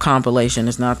of compilation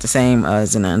is not the same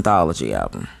as an anthology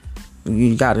album.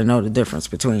 You got to know the difference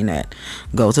between that.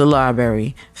 Go to the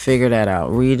library, figure that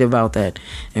out, read about that,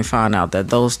 and find out that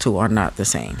those two are not the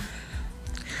same.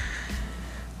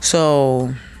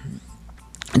 So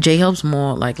J-Hope's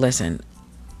more like, listen,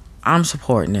 I'm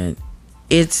supporting it.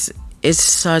 It's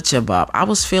such a bop. I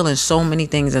was feeling so many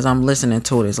things as I'm listening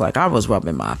to it. It's like I was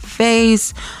rubbing my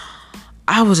face.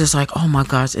 I was just like, oh my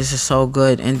gosh, this is so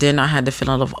good. And then I had the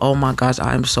feeling of, oh my gosh,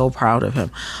 I am so proud of him.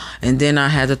 And then I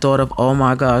had the thought of, oh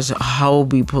my gosh,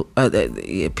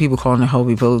 Hobie, people calling it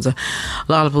Hobie Palooza.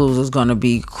 Lollapalooza is going to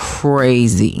be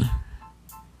crazy.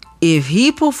 If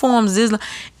he performs this,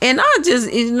 and I just,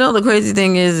 the crazy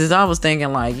thing is I was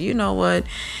thinking like, you know what?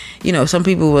 Some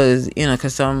people was,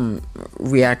 because some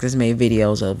reactors made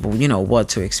videos of, what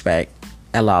to expect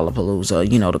at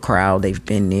Lollapalooza, the crowd, they've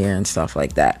been there and stuff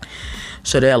like that.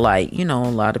 So they're like, a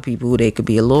lot of people, they could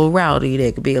be a little rowdy,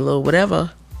 they could be a little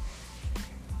whatever.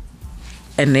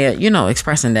 And they're,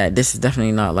 expressing that this is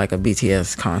definitely not like a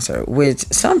BTS concert, which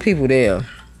some people there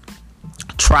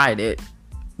tried it,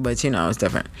 but, it's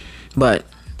different. But,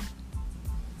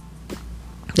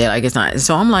 yeah, like it's not.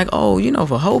 So I'm like, oh,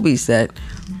 for Hobie set,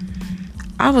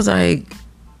 I was like,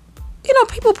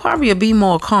 people probably would be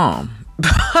more calm.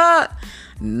 But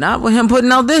not with him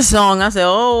putting out this song. I said,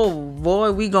 oh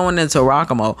boy, we going into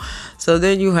Rockamo. So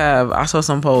then I saw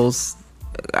some posts.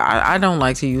 I don't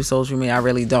like to use social media. I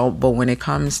really don't. But when it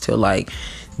comes to like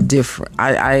different,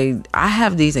 I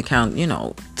have these accounts,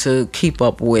 to keep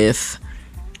up with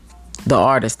the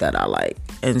artists that I like.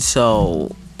 And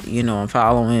so, I'm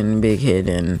following Big Hit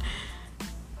and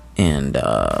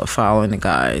following the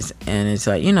guys. And it's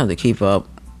like, to keep up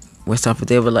with stuff. But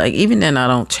they were like, even then I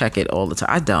don't check it all the time.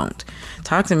 I don't.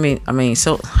 Toxic media, I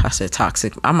said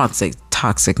toxic. I'm about to say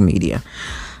toxic media.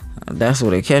 That's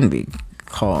what it can be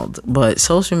called. But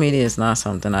social media is not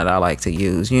something that I like to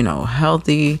use.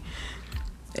 Healthy.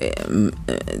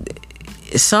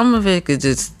 Some of it could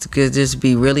just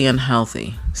be really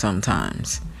unhealthy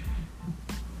sometimes.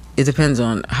 It depends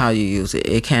on how you use it.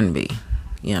 It can be.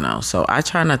 So I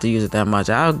try not to use it that much.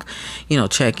 I'll,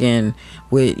 check in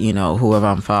with, whoever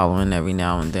I'm following every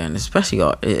now and then, especially,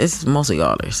 it's mostly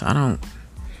artists. I don't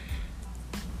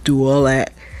do all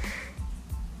that.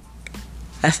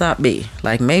 That's not me.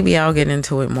 Like, maybe I'll get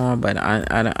into it more, but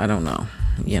I don't know,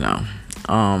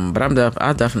 but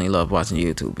I definitely love watching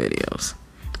YouTube videos.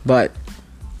 But,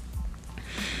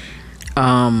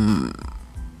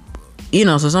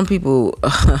 so some people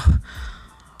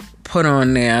put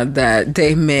on there that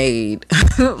they made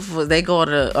they go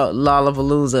to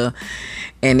Lollapalooza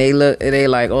and they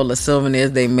like all the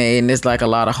souvenirs they made, and it's like a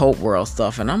lot of Hope World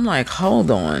stuff, and I'm like,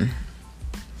 hold on.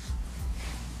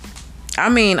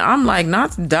 I'm like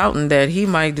not doubting that he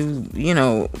might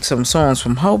do some songs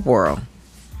from Hope World,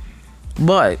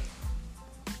 but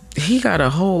he got a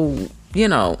whole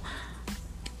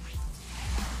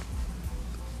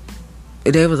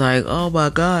they was like, oh my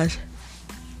gosh,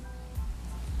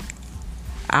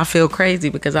 I feel crazy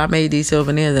because I made these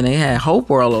souvenirs and they had Hope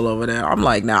World all over there. I'm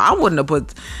like, now I wouldn't have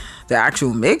put the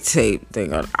actual mixtape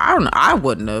thing on. I don't know. I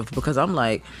wouldn't have, because I'm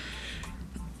like,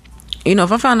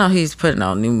 if I found out he's putting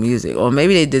out new music, or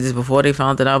maybe they did this before they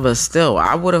found it out, but still,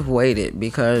 I would have waited,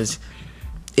 because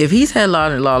if he's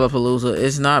headlining Lollapalooza,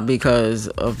 it's not because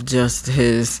of just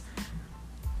his,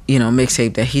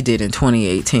 mixtape that he did in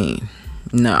 2018.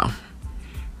 No.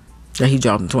 he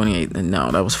dropped in 28.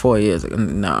 No, that was 4 years ago.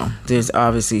 No, there's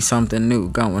obviously something new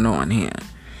going on here.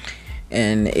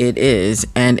 And it is,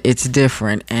 and it's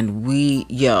different. And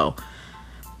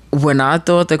when I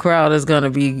thought the crowd is going to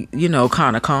be,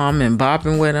 kind of calm and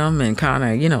bopping with him and kind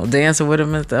of, dancing with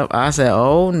him and stuff, I said,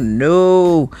 oh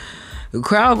no. The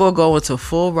crowd will go into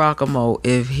full rocker mode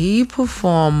if he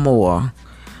perform more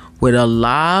with a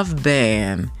live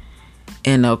band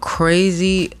and a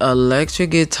crazy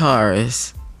electric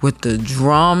guitarist with the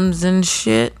drums and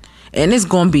shit. And it's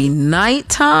going to be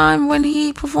nighttime when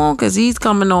he performs because he's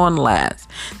coming on last.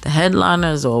 The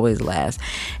headliner is always last.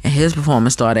 And his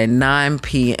performance starts at 9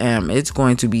 p.m. It's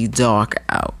going to be dark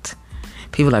out.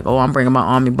 People like, oh, I'm bringing my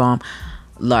army bomb.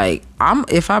 Like,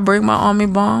 if I bring my army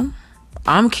bomb,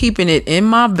 I'm keeping it in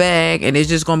my bag and it's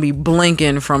just going to be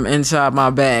blinking from inside my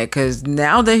bag. Because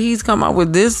now that he's come out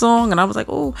with this song and I was like,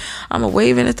 oh, I'm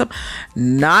waving and stuff.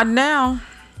 Not now.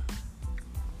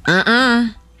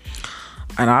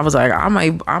 And I was like,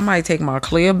 I might take my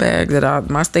clear bag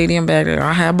my stadium bag that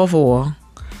I had before,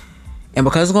 and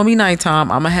because it's gonna be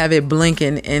nighttime, I'm gonna have it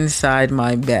blinking inside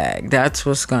my bag. That's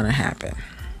what's gonna happen.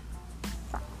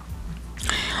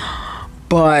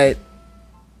 But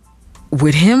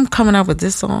with him coming out with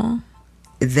this song,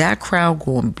 that crowd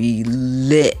gonna be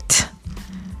lit.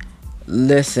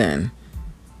 Listen.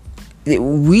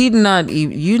 You're not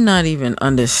even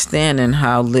understanding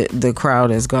how lit the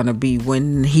crowd is gonna be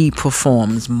when he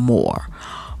performs more.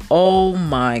 Oh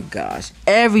my gosh,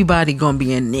 everybody gonna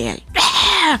be in there,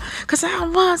 yeah, cause I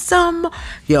want some more.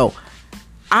 Yo,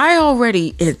 I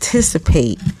already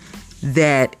anticipate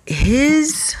that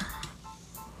his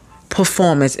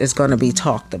performance is gonna be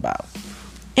talked about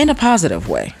in a positive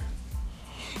way.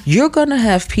 You're gonna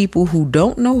have people who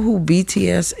don't know who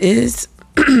BTS is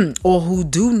or who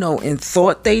do know and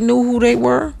thought they knew who they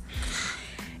were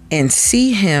and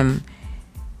see him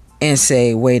and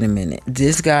say, wait a minute,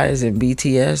 this guy is in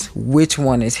BTS. Which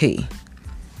one is he?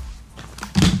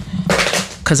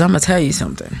 Because I'm going to tell you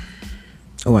something.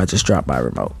 Oh, I just dropped my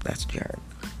remote. That's what you heard.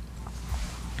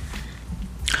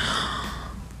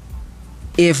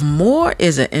 If More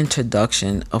is an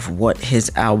introduction of what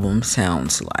his album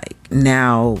sounds like.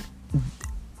 Now,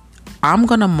 I'm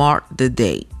going to mark the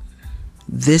date.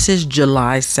 This is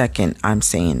July 2nd. I'm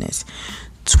saying this.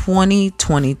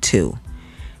 2022.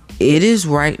 It is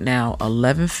right now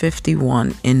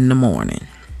 11:51 in the morning.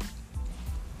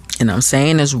 And I'm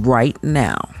saying this right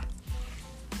now.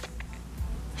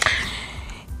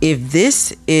 If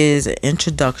this is an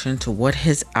introduction to what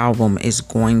his album is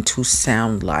going to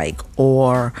sound like,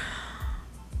 or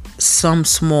some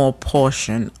small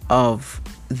portion of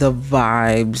the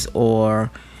vibes or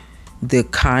the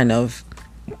kind of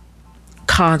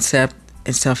concept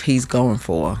and stuff he's going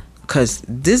for, because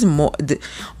this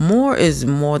more is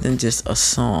more than just a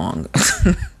song.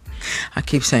 I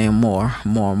keep saying more.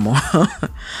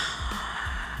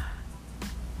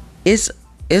 It's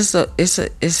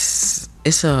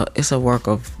a work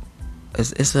of,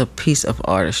 it's a piece of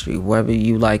artistry, whether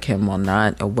you like him or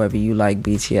not, or whether you like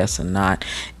BTS or not.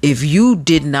 If you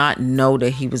did not know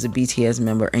that he was a BTS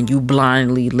member and you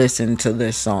blindly listened to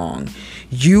this song,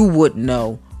 you would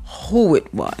know who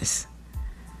it was.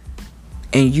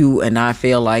 And I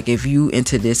feel like if you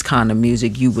into this kind of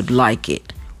music, you would like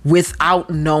it without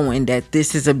knowing that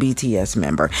this is a BTS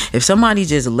member. If somebody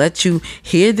just let you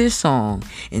hear this song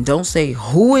and don't say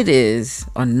who it is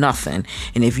or nothing,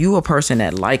 and if you a person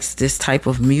that likes this type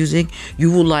of music,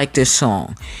 you will like this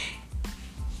song.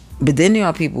 But then there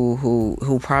are people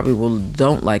who probably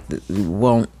won't like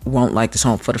the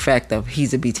song for the fact that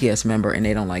he's a BTS member and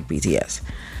they don't like BTS.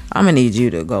 I'm gonna need you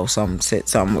to go sit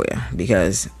somewhere,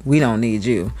 because we don't need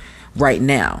you right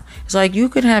now. It's like, you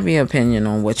could have your opinion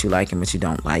on what you like and what you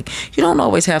don't like. You don't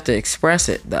always have to express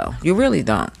it, though. You really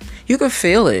don't. You can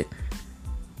feel it,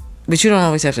 but you don't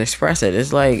always have to express it.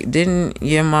 It's like, didn't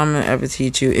your mama ever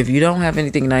teach you, if you don't have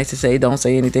anything nice to say, don't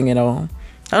say anything at all?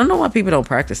 I don't know why people don't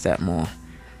practice that more.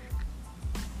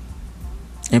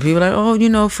 And people are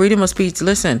like, oh, freedom of speech.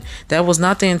 Listen, that was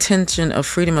not the intention of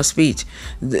freedom of speech.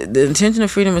 The intention of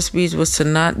freedom of speech was to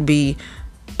not be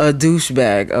a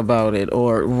douchebag about it,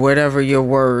 or whatever your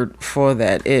word for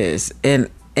that is, and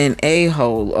an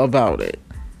a-hole about it.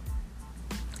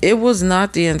 It was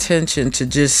not the intention to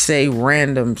just say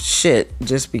random shit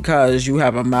just because you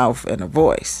have a mouth and a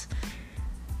voice.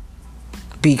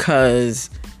 Because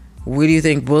where do you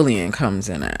think bullying comes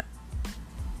in at?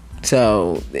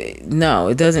 So, no,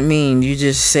 it doesn't mean you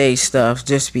just say stuff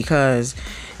just because.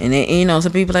 And then,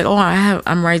 some people are like, oh, I have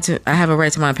a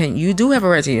right to my opinion. You do have a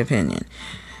right to your opinion.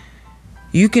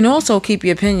 You can also keep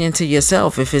your opinion to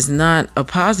yourself if it's not a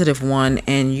positive one,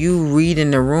 and you read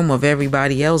in the room of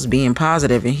everybody else being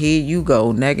positive, and here you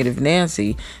go, negative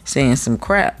Nancy, saying some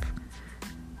crap.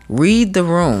 Read the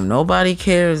room. Nobody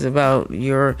cares about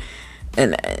your,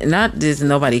 and not just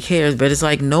nobody cares, but it's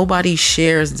like nobody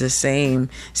shares the same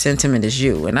sentiment as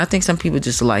you. And I think some people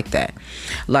just like that.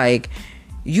 Like,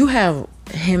 you have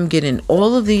him getting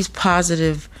all of these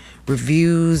positive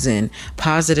reviews and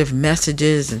positive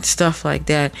messages and stuff like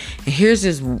that, and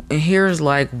here's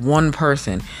like one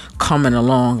person coming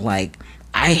along like,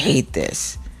 I hate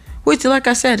this. Which, like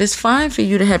I said, it's fine for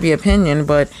you to have your opinion,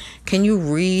 but can you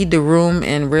read the room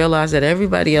and realize that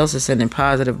everybody else is sending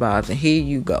positive vibes, and here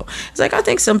you go. It's like, I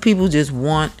think some people just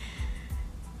want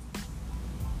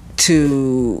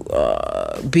to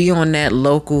be on that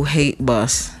local hate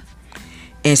bus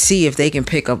and see if they can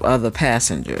pick up other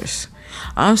passengers.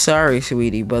 I'm sorry,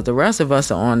 sweetie, but the rest of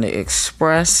us are on the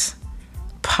express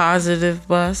positive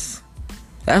bus.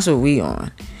 That's what we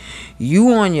on.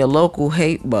 You on your local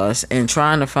hate bus and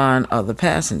trying to find other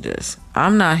passengers.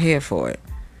 I'm not here for it.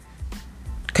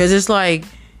 Because it's like,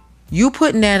 you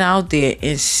putting that out there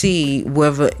and see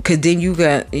whether, because then you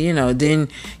got,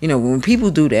 when people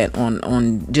do that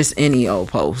on just any old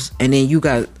post, and then you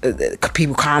got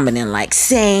people commenting like,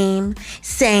 same,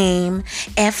 FR,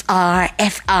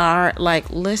 like,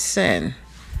 listen,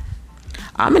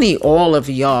 I'm gonna need all of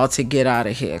y'all to get out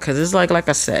of here, because it's like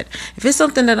I said, if it's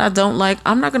something that I don't like,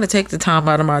 I'm not gonna take the time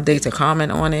out of my day to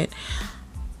comment on it.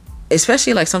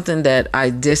 Especially like something that I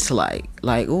dislike,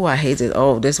 like, oh, I hate it,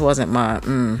 oh, this wasn't my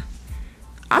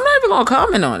I'm not even gonna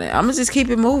comment on it. I'm gonna just keep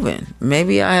it moving.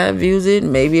 Maybe I have views it,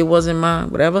 maybe it wasn't mine,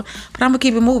 whatever, but I'm gonna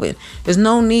keep it moving. There's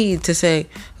no need to say,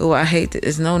 oh, I hate it.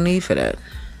 There's no need for that,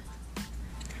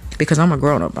 because I'm a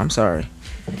grown-up. I'm sorry.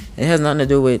 It has nothing to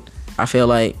do with, I feel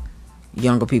like,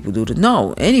 younger people do this.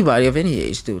 No, anybody of any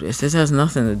age do this. This has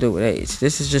nothing to do with age.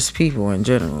 This is just people in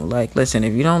general. Like, listen,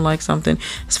 if you don't like something,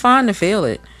 it's fine to feel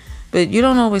it, but you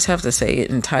don't always have to say it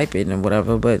and type it and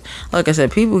whatever. But like I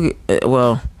said, people,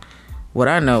 what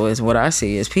I know is, what I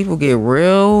see is, people get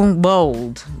real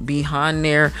bold behind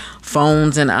their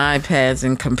phones and iPads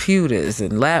and computers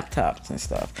and laptops and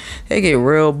stuff. They get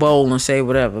real bold and say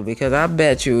whatever, because I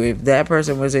bet you if that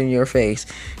person was in your face,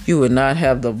 you would not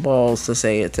have the balls to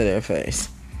say it to their face.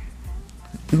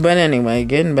 But anyway,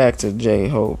 getting back to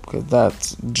J-Hope, because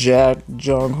that's Jack,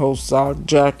 Jung-Ho Sock,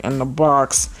 Jack in the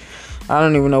Box. I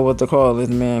don't even know what to call this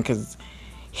man, because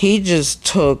he just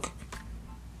took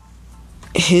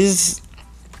his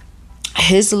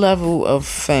level of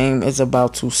fame is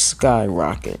about to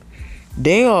skyrocket.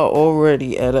 They are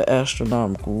already at an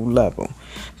astronomical level,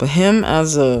 but him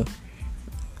as a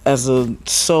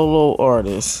solo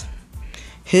artist,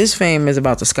 his fame is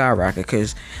about to skyrocket,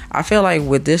 because I feel like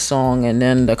with this song and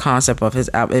then the concept of his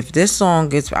album, if this song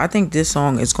gets, I think this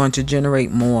song is going to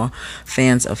generate more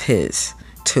fans of his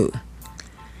too.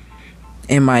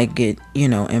 It might get,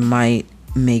 it might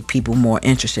make people more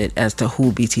interested as to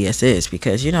who BTS is,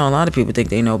 because a lot of people think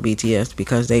they know BTS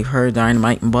because they've heard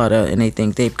Dynamite and Butter, and they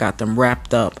think they've got them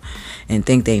wrapped up and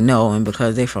think they know, and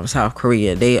because they're from South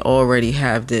Korea, they already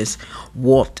have this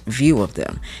warped view of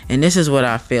them. And this is what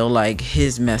I feel like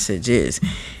his message is.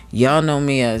 Y'all know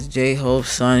me as J-Hope,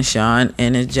 Sunshine,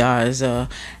 Energizer,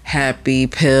 Happy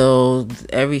Pill,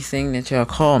 everything that y'all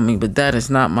call me, but that is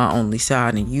not my only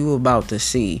side, and you about to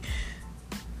see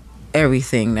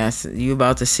everything. You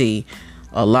about to see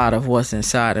a lot of what's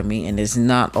inside of me, and it's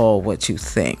not all what you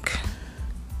think.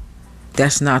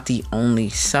 That's not the only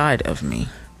side of me.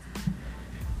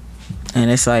 And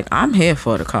it's like, I'm here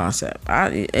for the concept.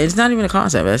 It's not even a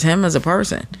concept, it's him as a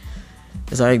person.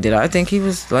 It's like, did I think he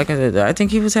was, like I said, did I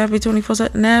think he was happy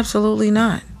 24/7? Absolutely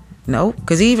not. No,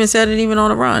 because he even said it even on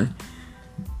the run.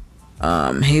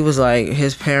 He was like,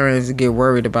 his parents get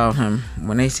worried about him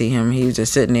when they see him. He was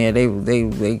just sitting there. They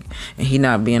and he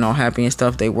not being all happy and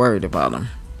stuff. They worried about him.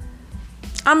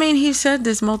 I mean, he said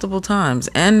this multiple times,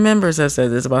 and members have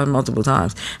said this about him multiple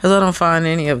times. Because I don't find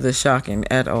any of this shocking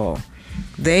at all.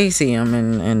 They see him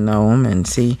and know him and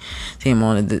see him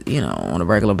on a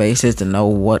regular basis to know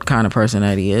what kind of person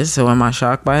that he is. So am I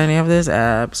shocked by any of this?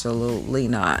 Absolutely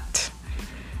not.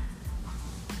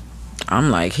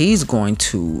 I'm like, he's going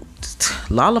to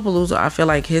Lollapalooza. I feel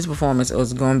like his performance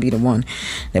is going to be the one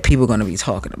that people are going to be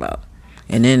talking about.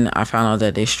 And then I found out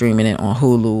that they're streaming it on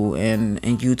Hulu and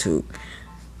YouTube.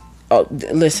 Oh,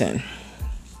 listen.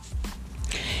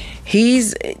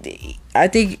 I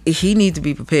think he needs to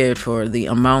be prepared for the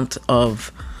amount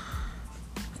of,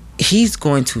 he's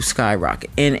going to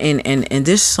skyrocket. And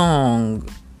this song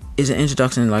is an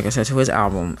introduction, like I said, to his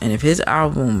album. And if his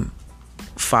album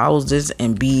follows this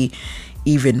and be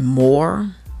even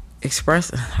more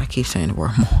express. I keep saying the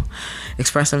word more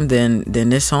expressive than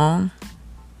this song.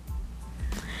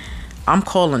 I'm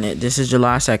calling it. This is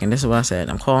July 2nd. This is what I said.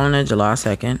 I'm calling it July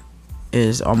 2nd.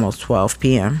 Is almost 12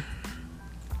 p.m.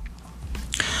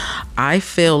 I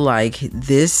feel like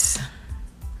this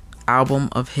album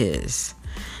of his,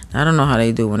 I don't know how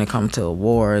they do when it comes to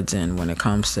awards and when it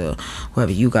comes to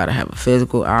whether you got to have a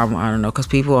physical album. I don't know, because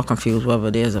people are confused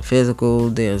whether there's a physical,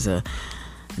 there's a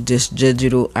just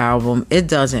digital album. It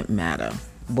doesn't matter.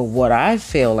 But what I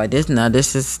feel like this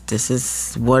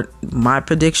is what my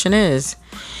prediction is.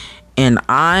 And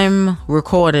I'm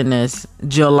recording this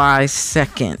July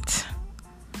 2nd.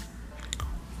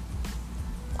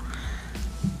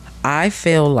 I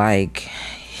feel like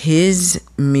his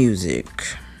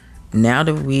music, now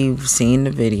that we've seen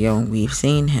the video, we've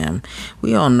seen him,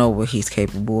 we all know what he's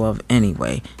capable of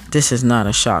anyway. This is not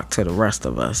a shock to the rest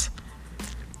of us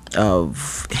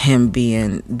of him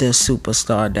being the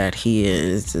superstar that he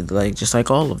is. Like, just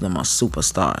like all of them are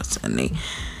superstars.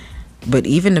 But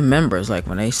even the members, like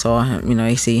when they saw him,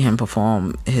 they see him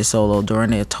perform his solo during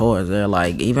their tours, they're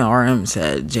like, even RM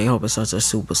said J-Hope is such a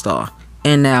superstar.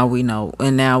 And now we know,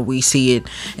 and now we see it,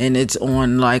 and it's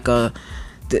on like the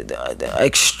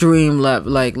extreme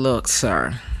level. Like, look,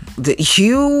 sir, the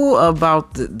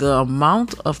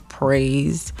amount of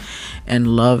praise and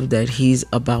love that he's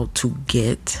about to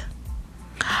get,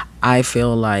 I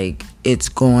feel like it's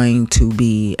going to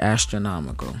be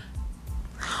astronomical.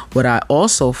 What I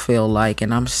also feel like,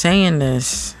 and I'm saying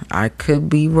this, I could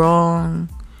be wrong.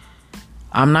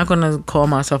 I'm not going to call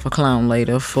myself a clown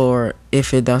later for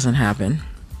if it doesn't happen.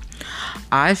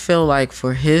 I feel like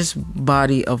for his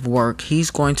body of work,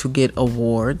 he's going to get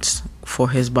awards for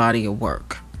his body of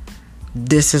work.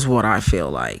 This is what I feel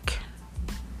like.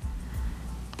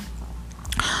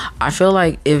 I feel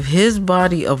like if his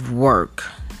body of work,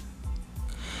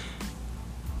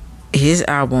 his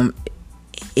album,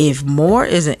 if more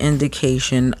is an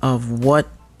indication of what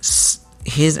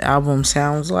his album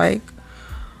sounds like,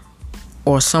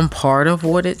 or some part of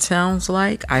what it sounds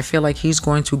like, I feel like he's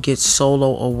going to get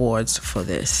solo awards for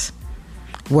this.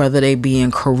 Whether they be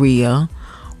in Korea,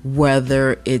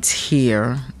 whether it's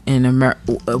here in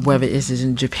America, whether it's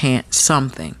in Japan,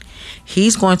 something.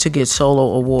 He's going to get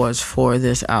solo awards for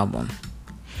this album.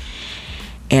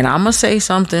 And I'm going to say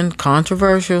something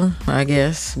controversial, I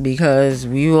guess, because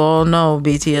we all know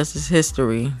BTS's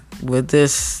history with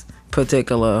this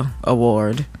particular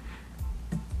award.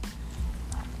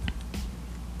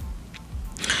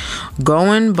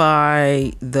 Going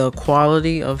by the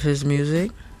quality of his music,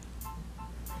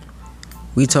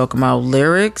 we talk about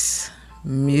lyrics,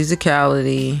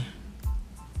 musicality,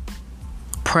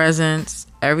 presence,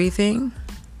 everything.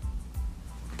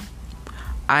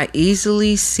 I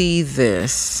easily see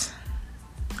this,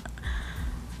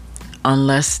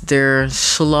 unless they're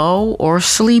slow or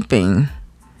sleeping,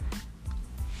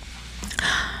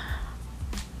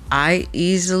 I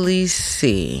easily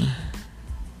see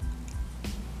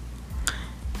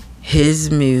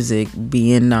his music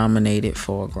being nominated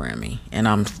for a Grammy, and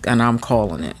I'm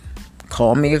calling it.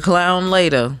 Call me a clown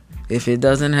later if it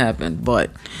doesn't happen,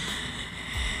 but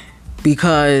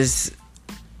because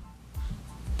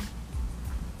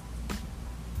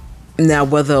now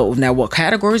what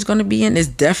category is going to be in is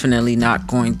definitely not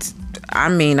going to. I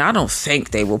mean, I don't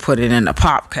think they will put it in the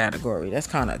pop category. That's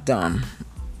kind of dumb.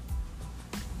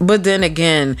 But then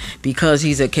again, because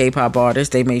he's a K-pop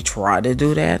artist, they may try to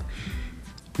do that.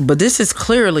 But this is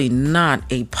clearly not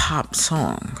a pop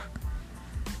song.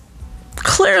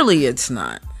 Clearly it's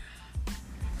not.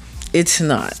 It's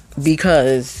not.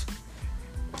 Because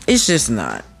it's just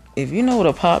not. If you know what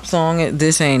a pop song is,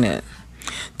 this ain't it.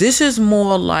 This is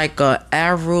more like a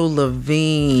Avril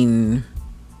Lavigne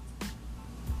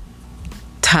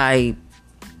type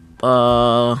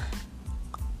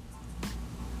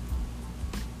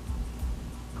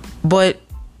but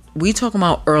we talking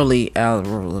about early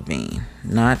Avril Lavigne,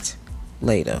 not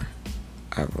later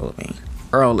Avril Lavigne.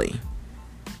 Early.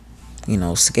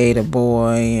 Skater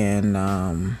Boy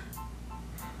and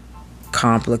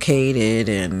Complicated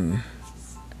and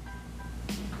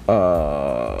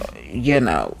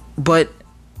but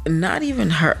not even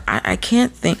her. I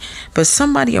can't think, but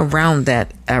somebody around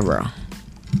that era,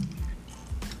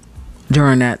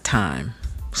 during that time.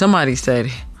 Somebody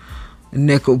said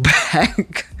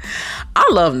Nickelback. I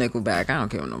love Nickelback. I don't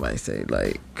care what nobody say.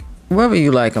 Like, whether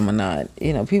you like them or not,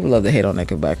 people love to hate on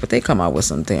Nickelback, but they come out with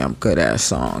some damn good ass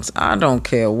songs. I don't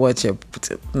care what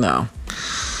no.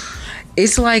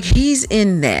 It's like he's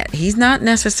in that. He's not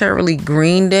necessarily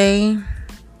Green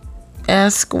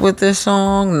Day-esque with this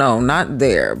song. No, not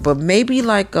there. But maybe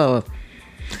like a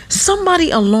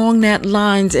Somebody along that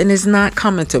lines, and it's not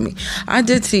coming to me. I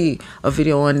did see a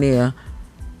video on there,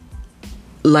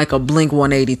 like a Blink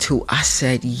 182. I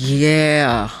said,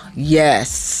 yeah,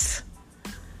 yes.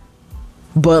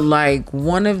 But like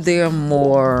one of their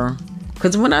more,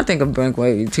 because when I think of Blink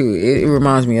 182, it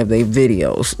reminds me of their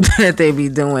videos that they be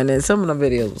doing, and some of the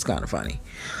videos was kind of funny.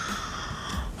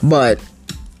 But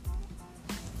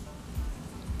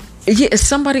yeah,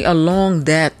 somebody along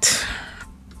that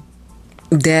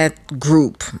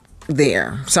group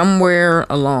there, somewhere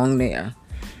along there,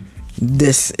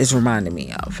 this is reminding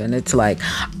me of. And it's like,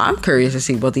 I'm curious to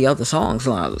see what the other songs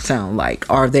sound like.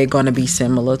 Are they going to be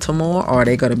similar to more, or are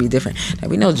they going to be different? Now,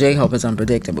 we know J-Hope is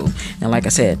unpredictable, and like I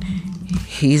said,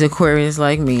 he's Aquarius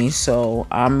like me, so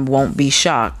I won't be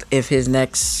shocked if his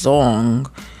next song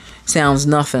sounds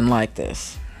nothing like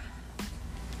this.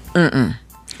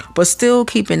 But still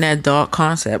keeping that dark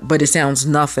concept, but it sounds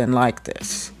nothing like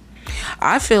this.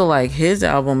 I feel like his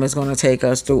album is going to take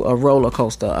us through a roller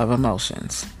coaster of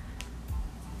emotions.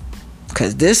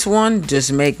 Because this one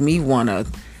just make me want to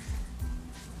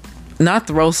not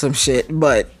throw some shit,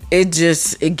 but it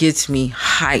gets me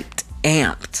hyped,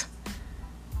 amped.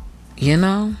 You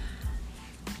know?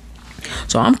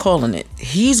 So I'm calling it.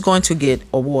 He's going to get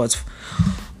awards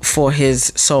for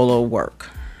his solo work.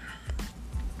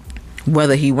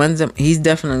 Whether he wins them, he's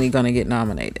definitely going to get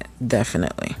nominated.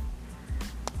 Definitely.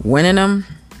 Winning them,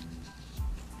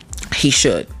 he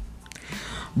should.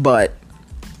 But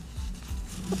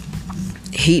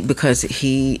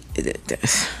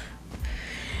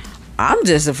I'm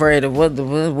just afraid of what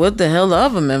the hell the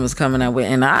other members coming out with.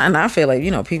 And I feel like,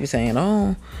 people saying,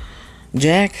 oh,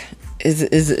 Jack is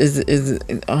they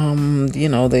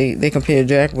compare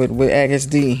Jack with Agnes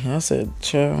D. I said,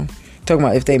 chill. Talking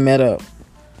about if they met up.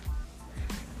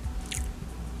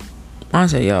 I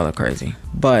say y'all are crazy.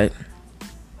 But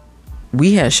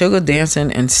we had Sugar dancing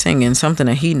and singing, something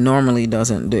that he normally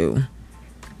doesn't do.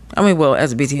 I mean, well,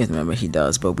 as a BTS member, he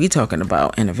does. But we talking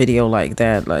about in a video like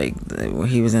that, like when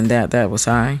he was in that was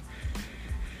high.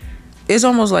 It's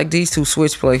almost like these two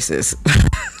switch places.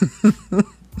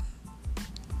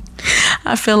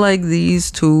 I feel like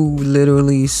these two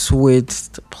literally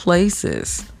switched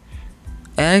places.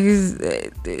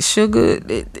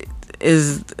 Sugar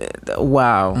is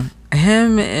wow.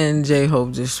 Him and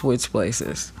J-Hope just switched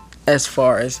places as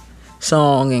far as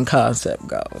song and concept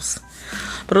goes.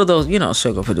 But although,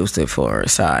 Sugar produced it for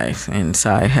Psy, and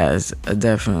Psy has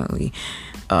definitely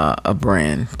a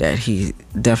brand that he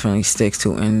definitely sticks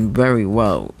to and very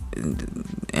well,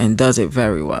 and does it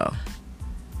very well.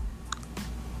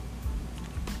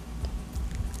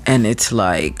 And it's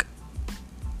like,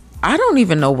 I don't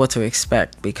even know what to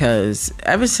expect, because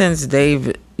ever since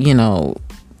they've,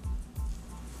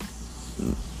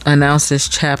 announced this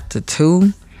Chapter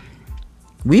 2,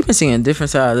 we've been seeing different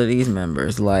sides of these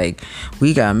members. Like,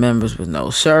 we got members with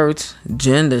no shirts.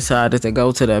 Jin decided to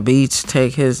go to the beach,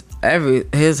 take his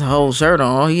whole shirt on.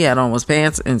 All he had on was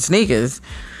pants and sneakers,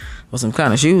 or some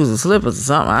kind of shoes or slippers or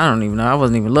something. I don't even know. I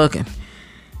wasn't even looking.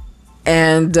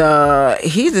 And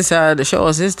he decided to show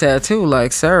us his tattoo.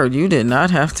 Like, sir, you did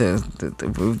not have to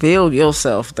reveal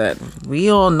yourself. That we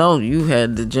all know you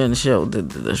had the Jin show.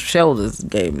 The shoulders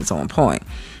game is on point.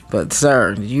 But,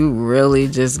 sir, you really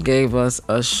just gave us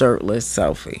a shirtless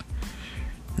selfie.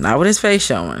 Not with his face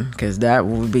showing, because that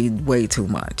would be way too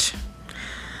much.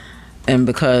 And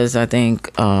because I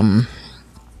think Koreans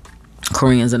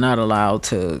are not allowed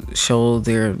to show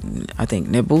their, I think,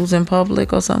 nipples in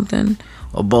public or something,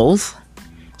 or both.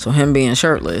 So him being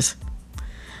shirtless.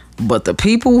 But the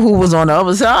people who was on the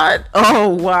other side, oh,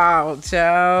 wow,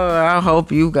 child, I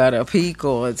hope you got a peek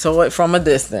or saw it from a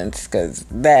distance, because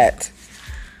that...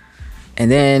 And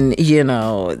then,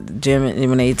 Jimin,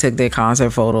 when they took their concert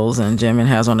photos and Jimin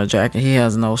has on a jacket, he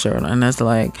has no shirt. And that's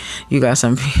like, you got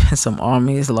some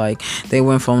armies, like, they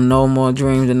went from no more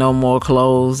dreams to no more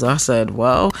clothes. I said,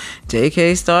 well,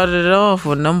 JK started it off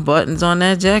when them buttons on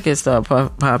that jacket start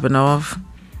popping off.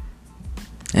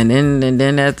 And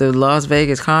then at the Las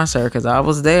Vegas concert, because I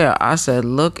was there, I said,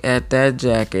 look at that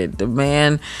jacket. The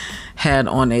man had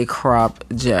on a crop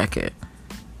jacket.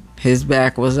 His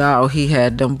back was out. He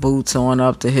had them boots on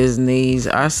up to his knees.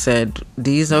 I said,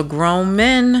 these are grown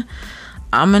men.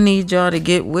 I'm going to need y'all to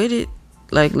get with it.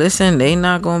 Like, listen, they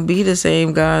not going to be the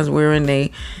same guys wearing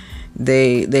they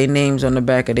names on the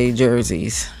back of their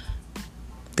jerseys.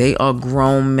 They are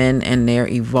grown men, and they're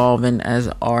evolving as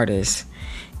artists.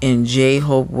 And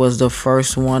J-Hope was the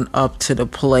first one up to the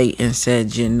plate and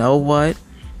said, you know what?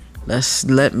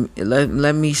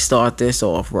 Let me start this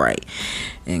off right.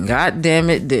 And god damn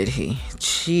it, did he.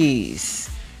 Jeez.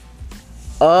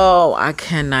 Oh, I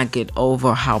cannot get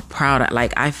over how proud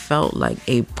I felt like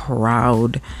a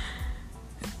proud.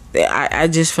 I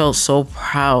just felt so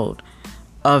proud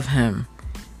of him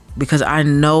because I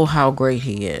know how great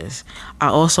he is. I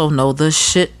also know the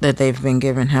shit that they've been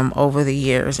giving him over the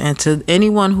years. And to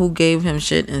anyone who gave him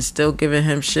shit and still giving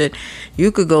him shit,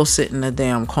 you could go sit in a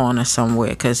damn corner somewhere,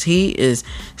 because he is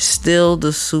still the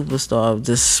superstar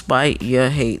despite your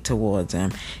hate towards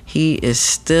him. He is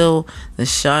still the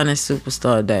shining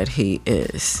superstar that he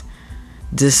is,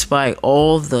 despite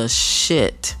all the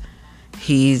shit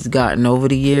he's gotten over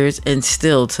the years and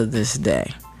still to this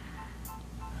day.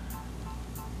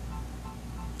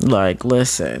 Like,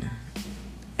 listen,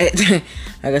 like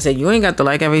I said, you ain't got to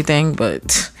like everything,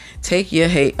 but take your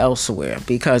hate elsewhere,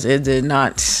 because it did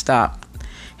not stop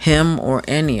him or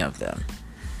any of them.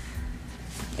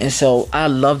 And so I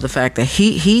love the fact that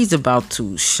he's about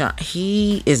to shine.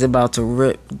 He is about to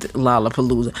rip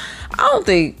Lollapalooza. I don't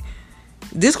think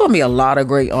there's gonna be a lot of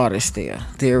great artists there.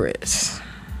 There is.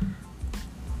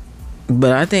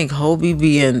 But I think Hobie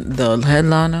being the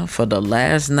headliner for the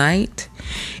last night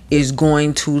is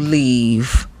going to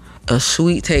leave a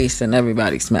sweet taste in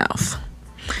everybody's mouth,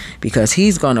 because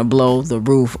he's going to blow the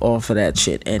roof off of that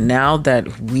shit. And now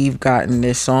that we've gotten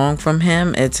this song from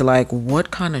him, it's like,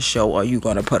 what kind of show are you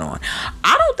going to put on?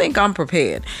 I don't think I'm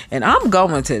prepared, and I'm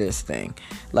going to this thing.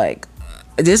 Like,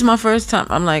 this is my first time.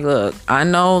 I'm like, look, I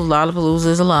know Lollapalooza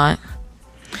is a lot.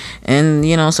 And,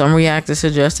 you know, some reactors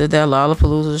suggested that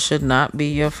Lollapalooza should not be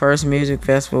your first music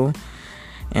festival.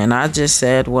 And I just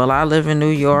said, well, I live in New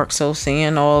York, so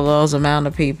seeing all those amount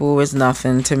of people is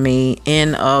nothing to me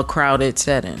in a crowded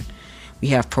setting. We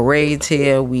have parades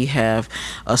here. We have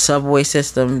a subway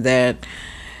system that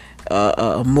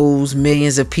moves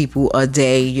millions of people a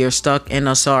day. You're stuck in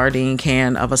a sardine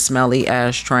can of a smelly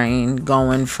ass train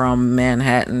going from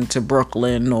Manhattan to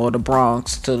Brooklyn, or the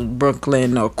Bronx to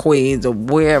Brooklyn or Queens, or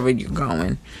wherever you're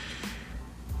going.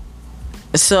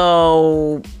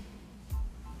 So,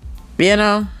 you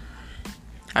know,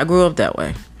 I grew up that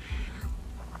way.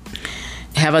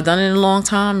 Have I done it in a long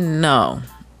time? No.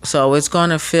 So it's going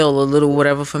to feel a little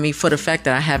whatever for me, for the fact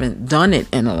that I haven't done it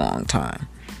in a long time.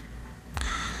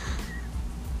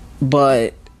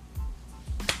 But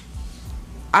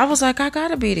I was like, I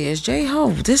gotta be there. It's J-Ho.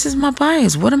 This is my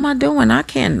bias. What am I doing? I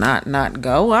can't not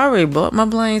go. I already bought my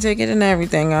plane ticket and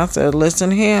everything. I said, listen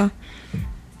here,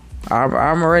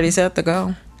 I'm already set to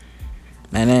go.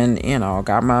 And then, you know,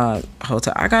 got my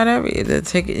hotel. I got the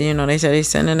ticket. You know, they said they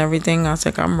sending everything. I was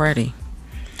like, I'm ready.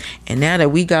 And now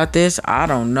that we got this, I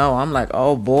don't know. I'm like,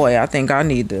 oh boy, I think I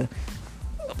need to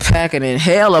pack an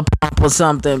inhaler pump or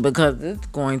something, because it's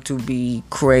going to be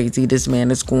crazy. This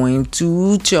man is going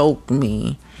to choke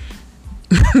me.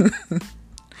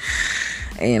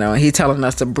 You know, he telling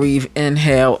us to breathe,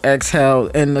 inhale, exhale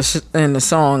in the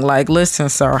song. Like, listen,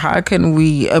 sir, how can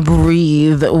we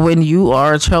breathe when you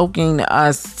are choking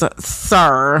us,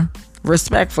 sir?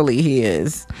 Respectfully, he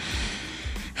is.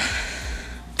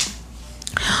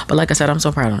 But like I said, I'm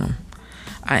so proud of him.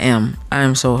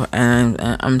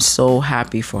 I'm so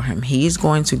happy for him. He's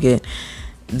going to get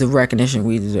the recognition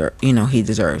we deserve. You know, he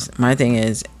deserves. My thing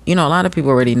is, you know, a lot of people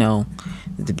already know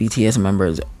the BTS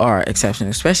members are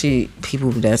exceptional, especially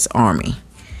people that's ARMY.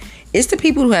 It's the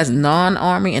people who has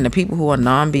non-ARMY, and the people who are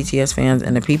non-BTS fans,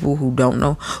 and the people who don't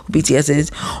know who BTS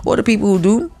is, or the people who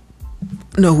do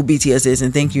know who BTS is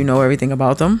and think you know everything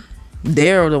about them.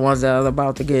 They're the ones that are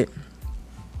about to get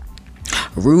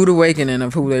rude awakening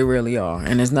of who they really are,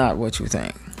 and it's not what you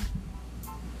think,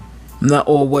 not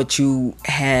or what you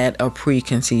had a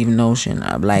preconceived notion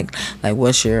of. Like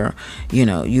what's your, you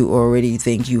know, you already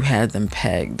think you had them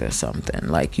pegged or something.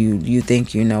 Like you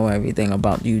think you know everything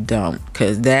about, you don't.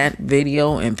 Because that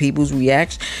video and people's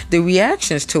the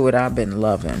reactions to it, I've been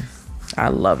loving. I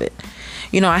love it.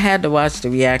 You know, I had to watch the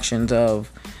reactions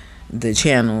of the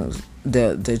channels,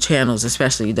 the channels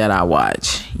especially that I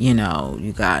watch. You know,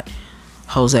 you got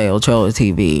Jose Ochoa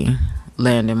TV,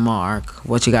 Landon Mark,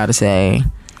 What You Gotta Say,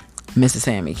 Mr.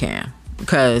 Sammy Cam.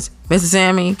 Because Mr.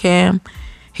 Sammy Cam,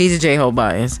 he's a J-Ho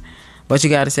bias. What You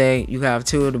Gotta Say, you have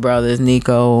two of the brothers,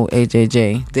 Nico,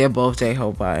 AJJ. They're both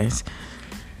J-Ho bias.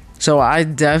 So I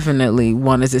definitely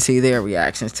wanted to see their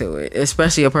reactions to it.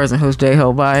 Especially a person who's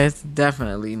J-Ho bias,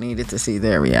 definitely needed to see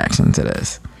their reaction to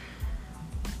this.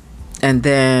 And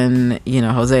then, you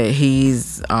know, Jose,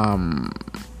 he's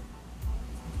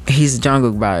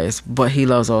Jungkook bias, but he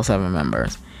loves all 7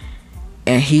 members.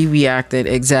 And he reacted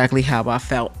exactly how I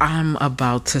felt. I'm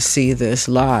about to see this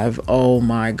live. Oh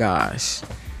my gosh.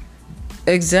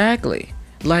 Exactly.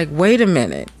 Like, wait a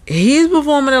minute. He's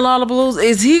performing at Lollapalooza.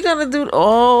 Is he gonna do?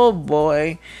 Oh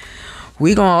boy.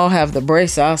 We gonna all have to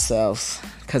brace ourselves,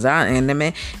 cause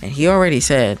and he already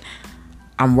said,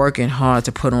 I'm working hard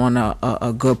to put on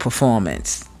a good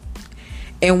performance.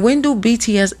 And when do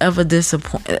BTS ever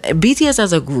disappoint? BTS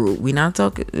as a group, we not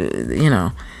talking,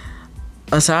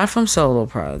 aside from a solo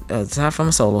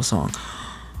song,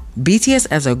 BTS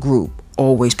as a group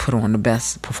always put on the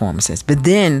best performances. But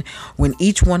then when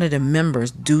each one of the members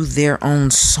do their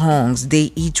own songs,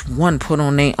 they each one put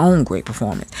on their own great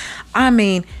performance. I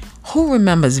mean, who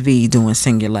remembers V doing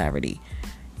Singularity?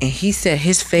 And he said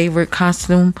his favorite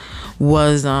costume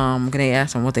was, they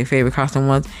asked him what their favorite costume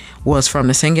was from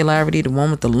the Singularity, the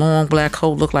one with the long black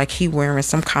coat, looked like he wearing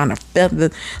some kind of feather,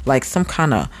 like some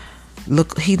kind of,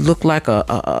 he looked like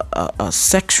a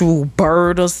sexual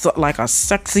bird, or like a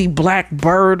sexy black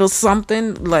bird or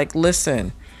something. Like,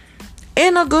 listen,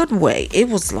 in a good way. It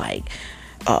was like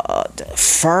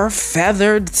fur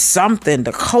feathered something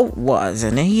the coat was,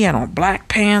 and then he had on black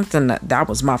pants, and that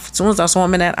was as soon as I saw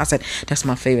him in that, I said, that's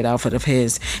my favorite outfit of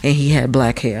his. And he had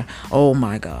black hair. Oh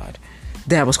my God,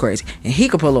 that was crazy. And he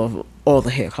could pull off all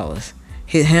the hair colors.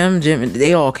 Him, Jim,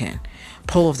 they all can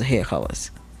pull off the hair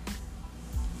colors.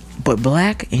 But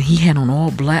black, and he had on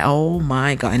all black. Oh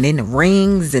my God. And then the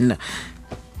rings, and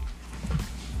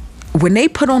when they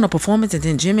put on a performance, and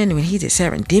then Jimin, when he did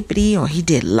Serendipity, or he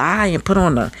did Lie and put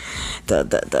on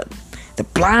the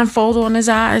blindfold on his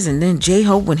eyes, and then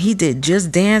J-Hope when he did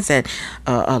Just Dance at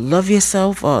Love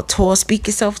Yourself tour, Speak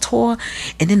Yourself tour,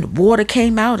 and then the water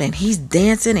came out and he's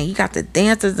dancing and he got the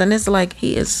dancers, and it's like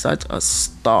he is such a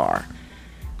star.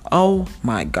 Oh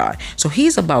my God. So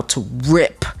he's about to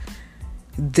rip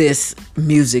this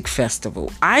music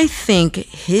festival. I think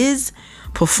his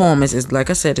performance is, like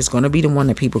I said, it's going to be the one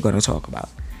that people are going to talk about.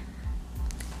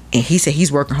 And he said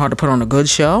he's working hard to put on a good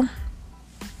show.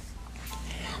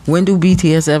 When do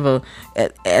BTS ever,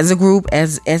 as a group,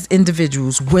 as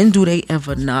individuals, when do they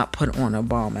ever not put on a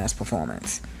bomb ass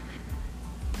performance?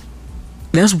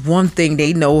 That's one thing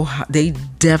they know. They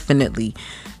definitely,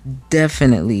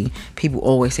 people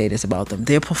always say this about them.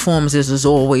 Their performances is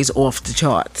always off the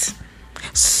charts.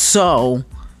 So,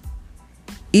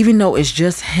 even though it's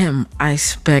just him, I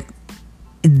expect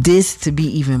this to be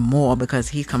even more, because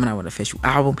he's coming out with an official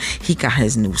album. He got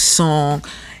his new song.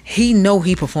 He know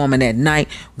he performing that night.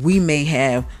 We may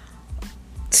have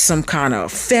some kind of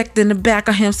effect in the back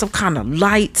of him, some kind of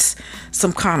lights,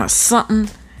 some kind of something.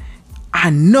 I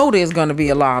know there's going to be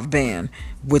a live band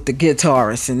with the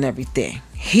guitarist and everything.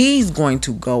 He's going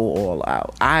to go all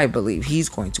out. I believe he's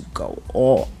going to go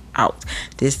all out.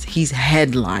 He's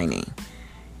headlining.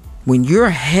 When you're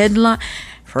headline,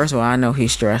 first of all, I know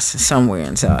he's stressed somewhere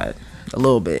inside a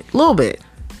little bit,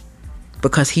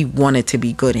 because he wanted to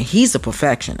be good, and he's a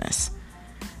perfectionist.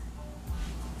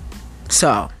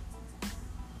 So,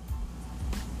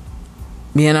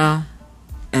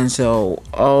 and so,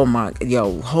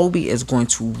 Hobie is going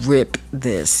to rip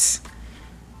this.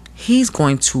 He's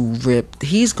going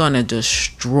to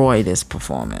destroy this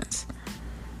performance.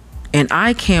 And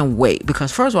I can't wait,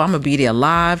 because first of all, I'm going to be there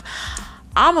live.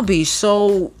 I'm going to be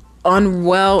so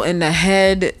unwell in the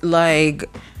head. Like,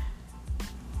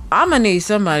 I'm going to need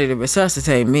somebody to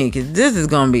resuscitate me, because this is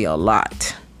going to be a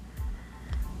lot.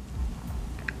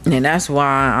 And that's why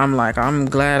I'm like, I'm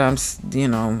glad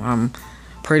I'm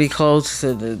pretty close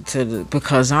to the,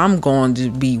 because I'm going to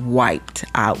be wiped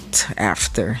out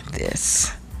after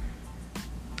this.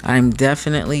 I'm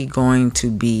definitely going to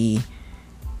be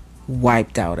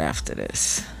wiped out after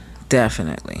this.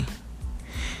 Definitely.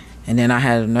 And then I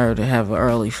had a nerve to have an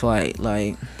early flight.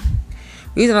 Like, the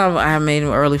reason I made an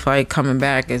early flight coming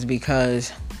back is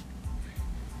because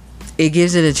it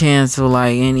gives it a chance for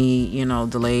like any,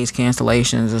 delays,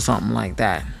 cancellations or something like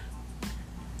that.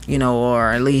 Or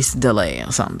at least delay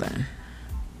or something.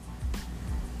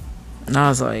 And I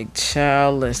was like,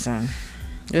 child, listen,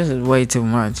 this is way too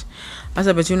much. I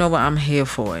said, but you know what? I'm here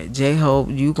for it. J-Hope,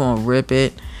 you gonna rip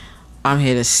it. I'm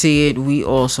here to see it. We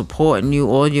all supporting you,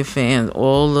 all your fans,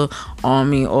 all the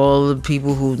army, all the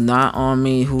people who not on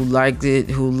me, who liked it,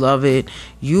 who love it.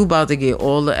 You about to get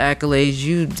all the accolades.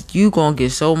 You gonna get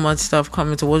so much stuff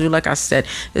coming towards you. Like I said,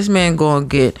 this man gonna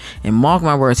get, and mark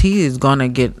my words, he is gonna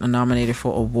get nominated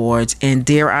for awards. And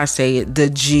dare I say it, the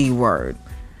G word.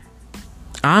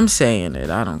 I'm saying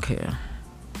it. I don't care,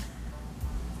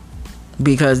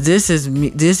 because this is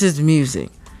music.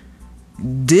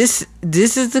 This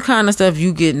is the kind of stuff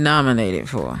you get nominated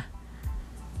for.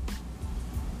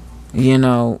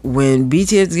 When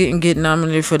BTS get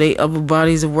nominated for their other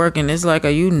bodies of work, and it's like, are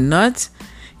you nuts?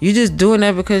 You just doing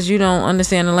that because you don't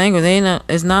understand the language.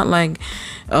 It's not like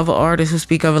other artists who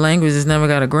speak other languages never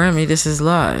got a Grammy. This is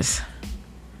lies.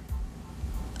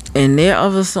 And their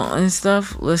other song and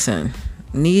stuff, listen,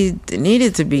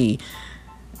 needed to be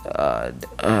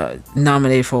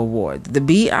nominated for award. The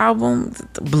B album,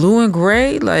 Blue and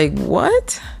Gray, like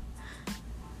what?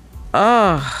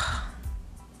 All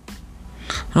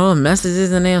the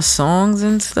messages in their songs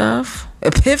and stuff.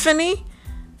 Epiphany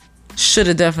should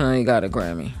have definitely got a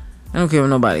Grammy. I don't care what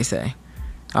nobody say.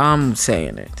 I'm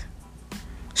saying it.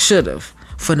 Should have.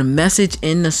 For the message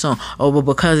in the song. Oh, but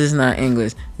because it's not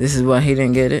English, this is why he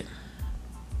didn't get it.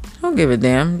 Don't give a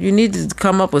damn. You need to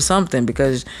come up with something,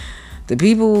 because the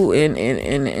people in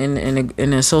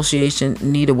the association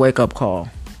need a wake up call.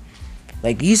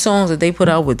 Like these songs that they put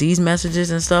out with these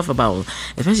messages and stuff about,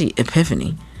 especially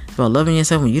Epiphany, about loving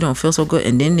yourself when you don't feel so good,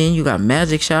 and then you got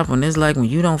Magic Shop when it's like when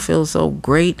you don't feel so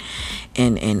great,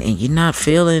 and you're not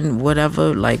feeling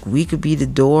whatever. Like we could be the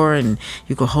door, and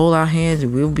you could hold our hands,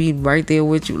 and we'll be right there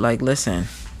with you. Like listen,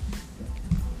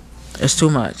 it's too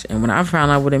much. And when I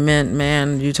found out what it meant,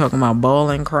 man, you talking about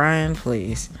bawling, crying,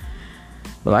 please.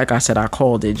 But like I said, I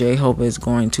called it. J-Hope is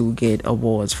going to get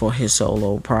awards for his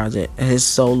solo project, his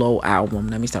solo album.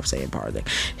 Let me stop saying project.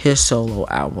 His solo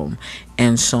album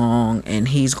and song, and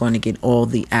he's going to get all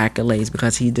the accolades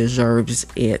because he deserves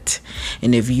it.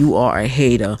 And if you are a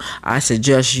hater, I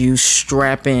suggest you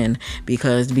strap in,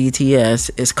 because BTS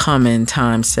is coming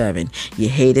 ×7. You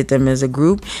hated them as a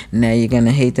group, now you're going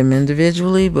to hate them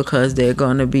individually, because they're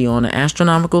going to be on an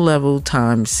astronomical level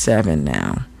 ×7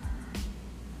 now.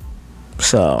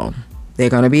 So they're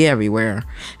going to be everywhere.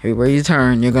 Everywhere you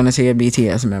turn, you're going to see a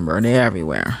BTS member. They're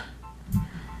everywhere.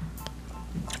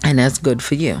 And that's good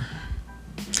for you.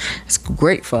 It's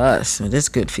great for us, but it's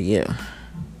good for you.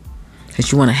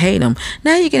 If you want to hate them,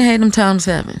 now you can hate them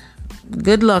 ×7.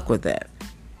 Good luck with that.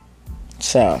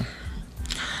 So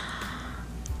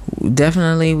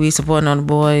definitely we supporting on the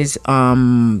boys.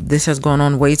 This has gone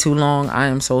on way too long. I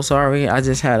am so sorry. I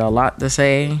just had a lot to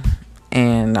say,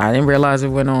 and I didn't realize it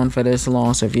went on for this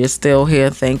long. So if you're still here,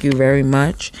 thank you very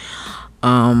much.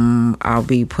 I'll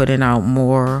be putting out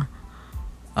more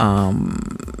of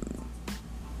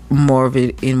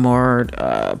it in more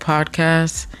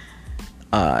podcasts.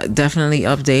 Definitely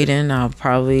updating. I'll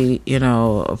probably,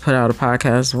 put out a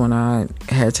podcast when I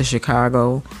head to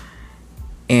Chicago,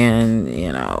 and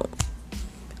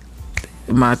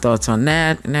my thoughts on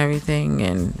that and everything,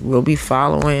 and we'll be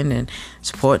following and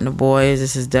supporting the boys.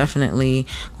 This is definitely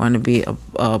going to be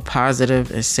a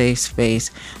positive and safe space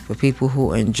for people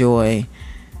who enjoy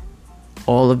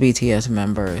all the BTS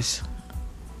members,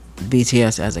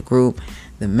 BTS as a group,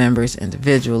 the members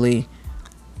individually,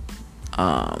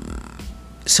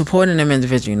 supporting them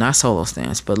individually, not solo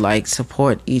stance, but like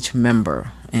support each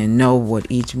member and know what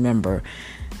each member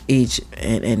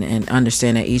and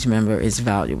understand that each member is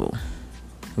valuable.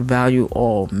 Value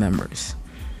all members,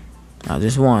 not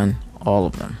just one, all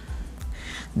of them.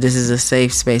 This is a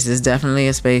safe space. It's definitely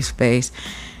a safe space.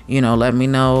 Let me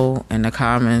know in the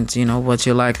comments, what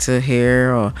you like to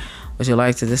hear or what you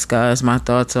like to discuss, my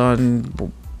thoughts on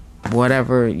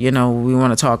whatever, we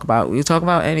want to talk about. We talk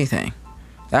about anything.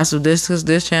 That's what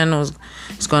this channel is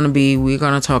going to be. We're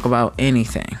going to talk about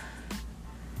anything.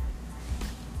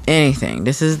 Anything.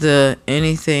 This is the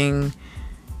anything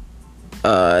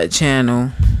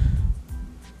channel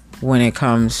when it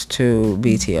comes to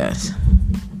BTS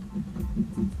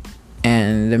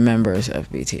and the members of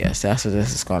BTS. That's what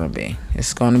this is going to be.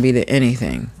 It's going to be the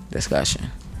anything discussion.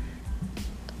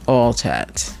 All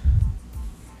chats.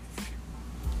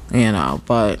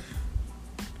 But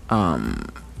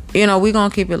we're going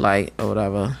to keep it light or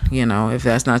whatever. If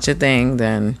that's not your thing,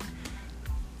 then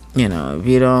if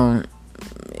you don't,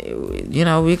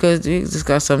 we could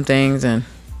discuss some things. And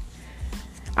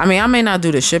I may not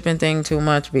do the shipping thing too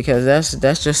much, because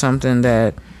that's just something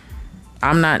that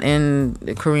I'm not in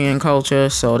the Korean culture,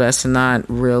 so that's not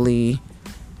really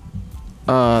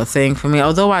a thing for me.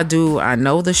 Although I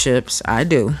know the ships, I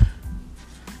do.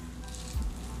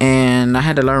 And I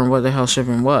had to learn what the hell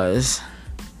shipping was.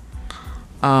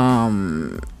 We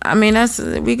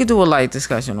could do a light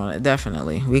discussion on it.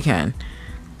 Definitely, we can.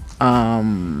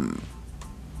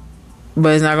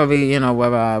 But it's not gonna be,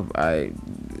 whether I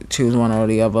choose one or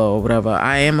the other or whatever.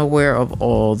 I am aware of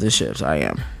all the ships.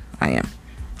 I am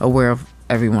aware of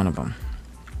every one of them.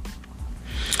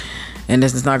 And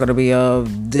this is not gonna be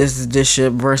this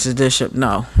ship versus this ship.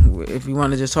 No, if you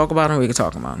want to just talk about them, we can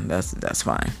talk about them. That's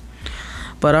fine.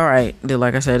 But all right,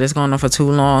 like I said, it's going on for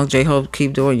too long. J-Hope,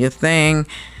 keep doing your thing.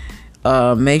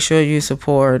 Make sure you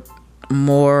support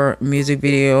more music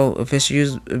video,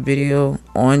 official video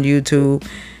on YouTube.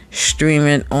 stream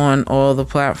it on all the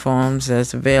platforms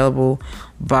that's available.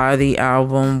 Buy the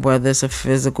album, whether it's a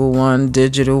physical one,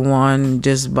 digital one,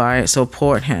 just buy it.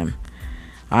 Support him.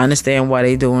 I understand why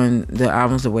they doing the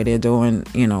albums the way they're doing,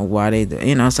 why they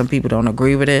do, some people don't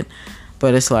agree with it,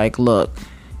 but it's like, look,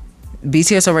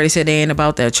 BTS already said they ain't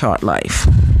about that chart life.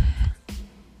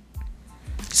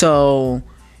 So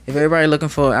if everybody looking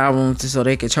for albums so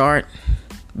they could chart,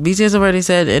 BTS already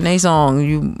said in a song,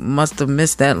 you must have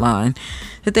missed that line,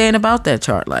 that they ain't about that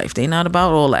chart life. They not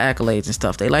about all the accolades and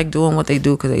stuff. They like doing what they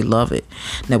do because they love it.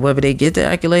 Now, whether they get the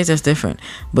accolades, that's different.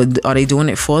 But are they doing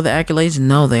it for the accolades?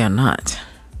 No, they are not.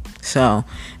 So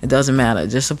it doesn't matter.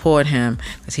 Just support him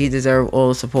because he deserves all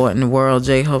the support in the world.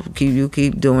 J-Hope,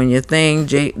 keep doing your thing.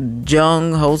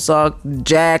 Jung, Hoseok,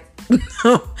 Jack,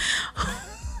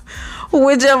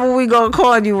 whichever we gonna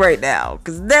call you right now,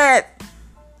 because that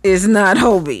is not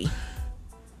Hobie.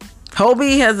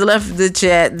 Hobie has left the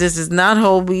chat. This is not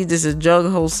Hobie. This is Jung,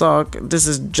 Hoseok. This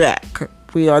is Jack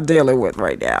we are dealing with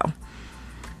right now.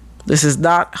 This is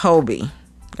not Hobie.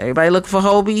 Everybody look for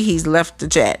Hobie. He's left the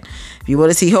chat. If you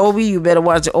want to see Hobie, you better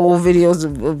watch old videos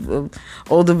of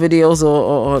older videos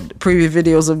or previous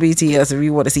videos of BTS if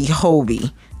you want to see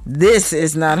Hobie. This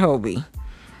is not Hobie.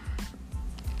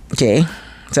 Okay,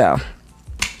 so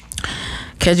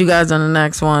catch you guys on the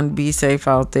next one. Be safe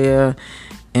out there.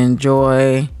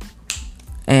 Enjoy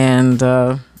and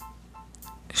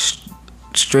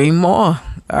stream more.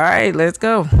 All right, let's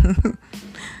go.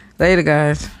 Later,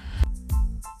 guys.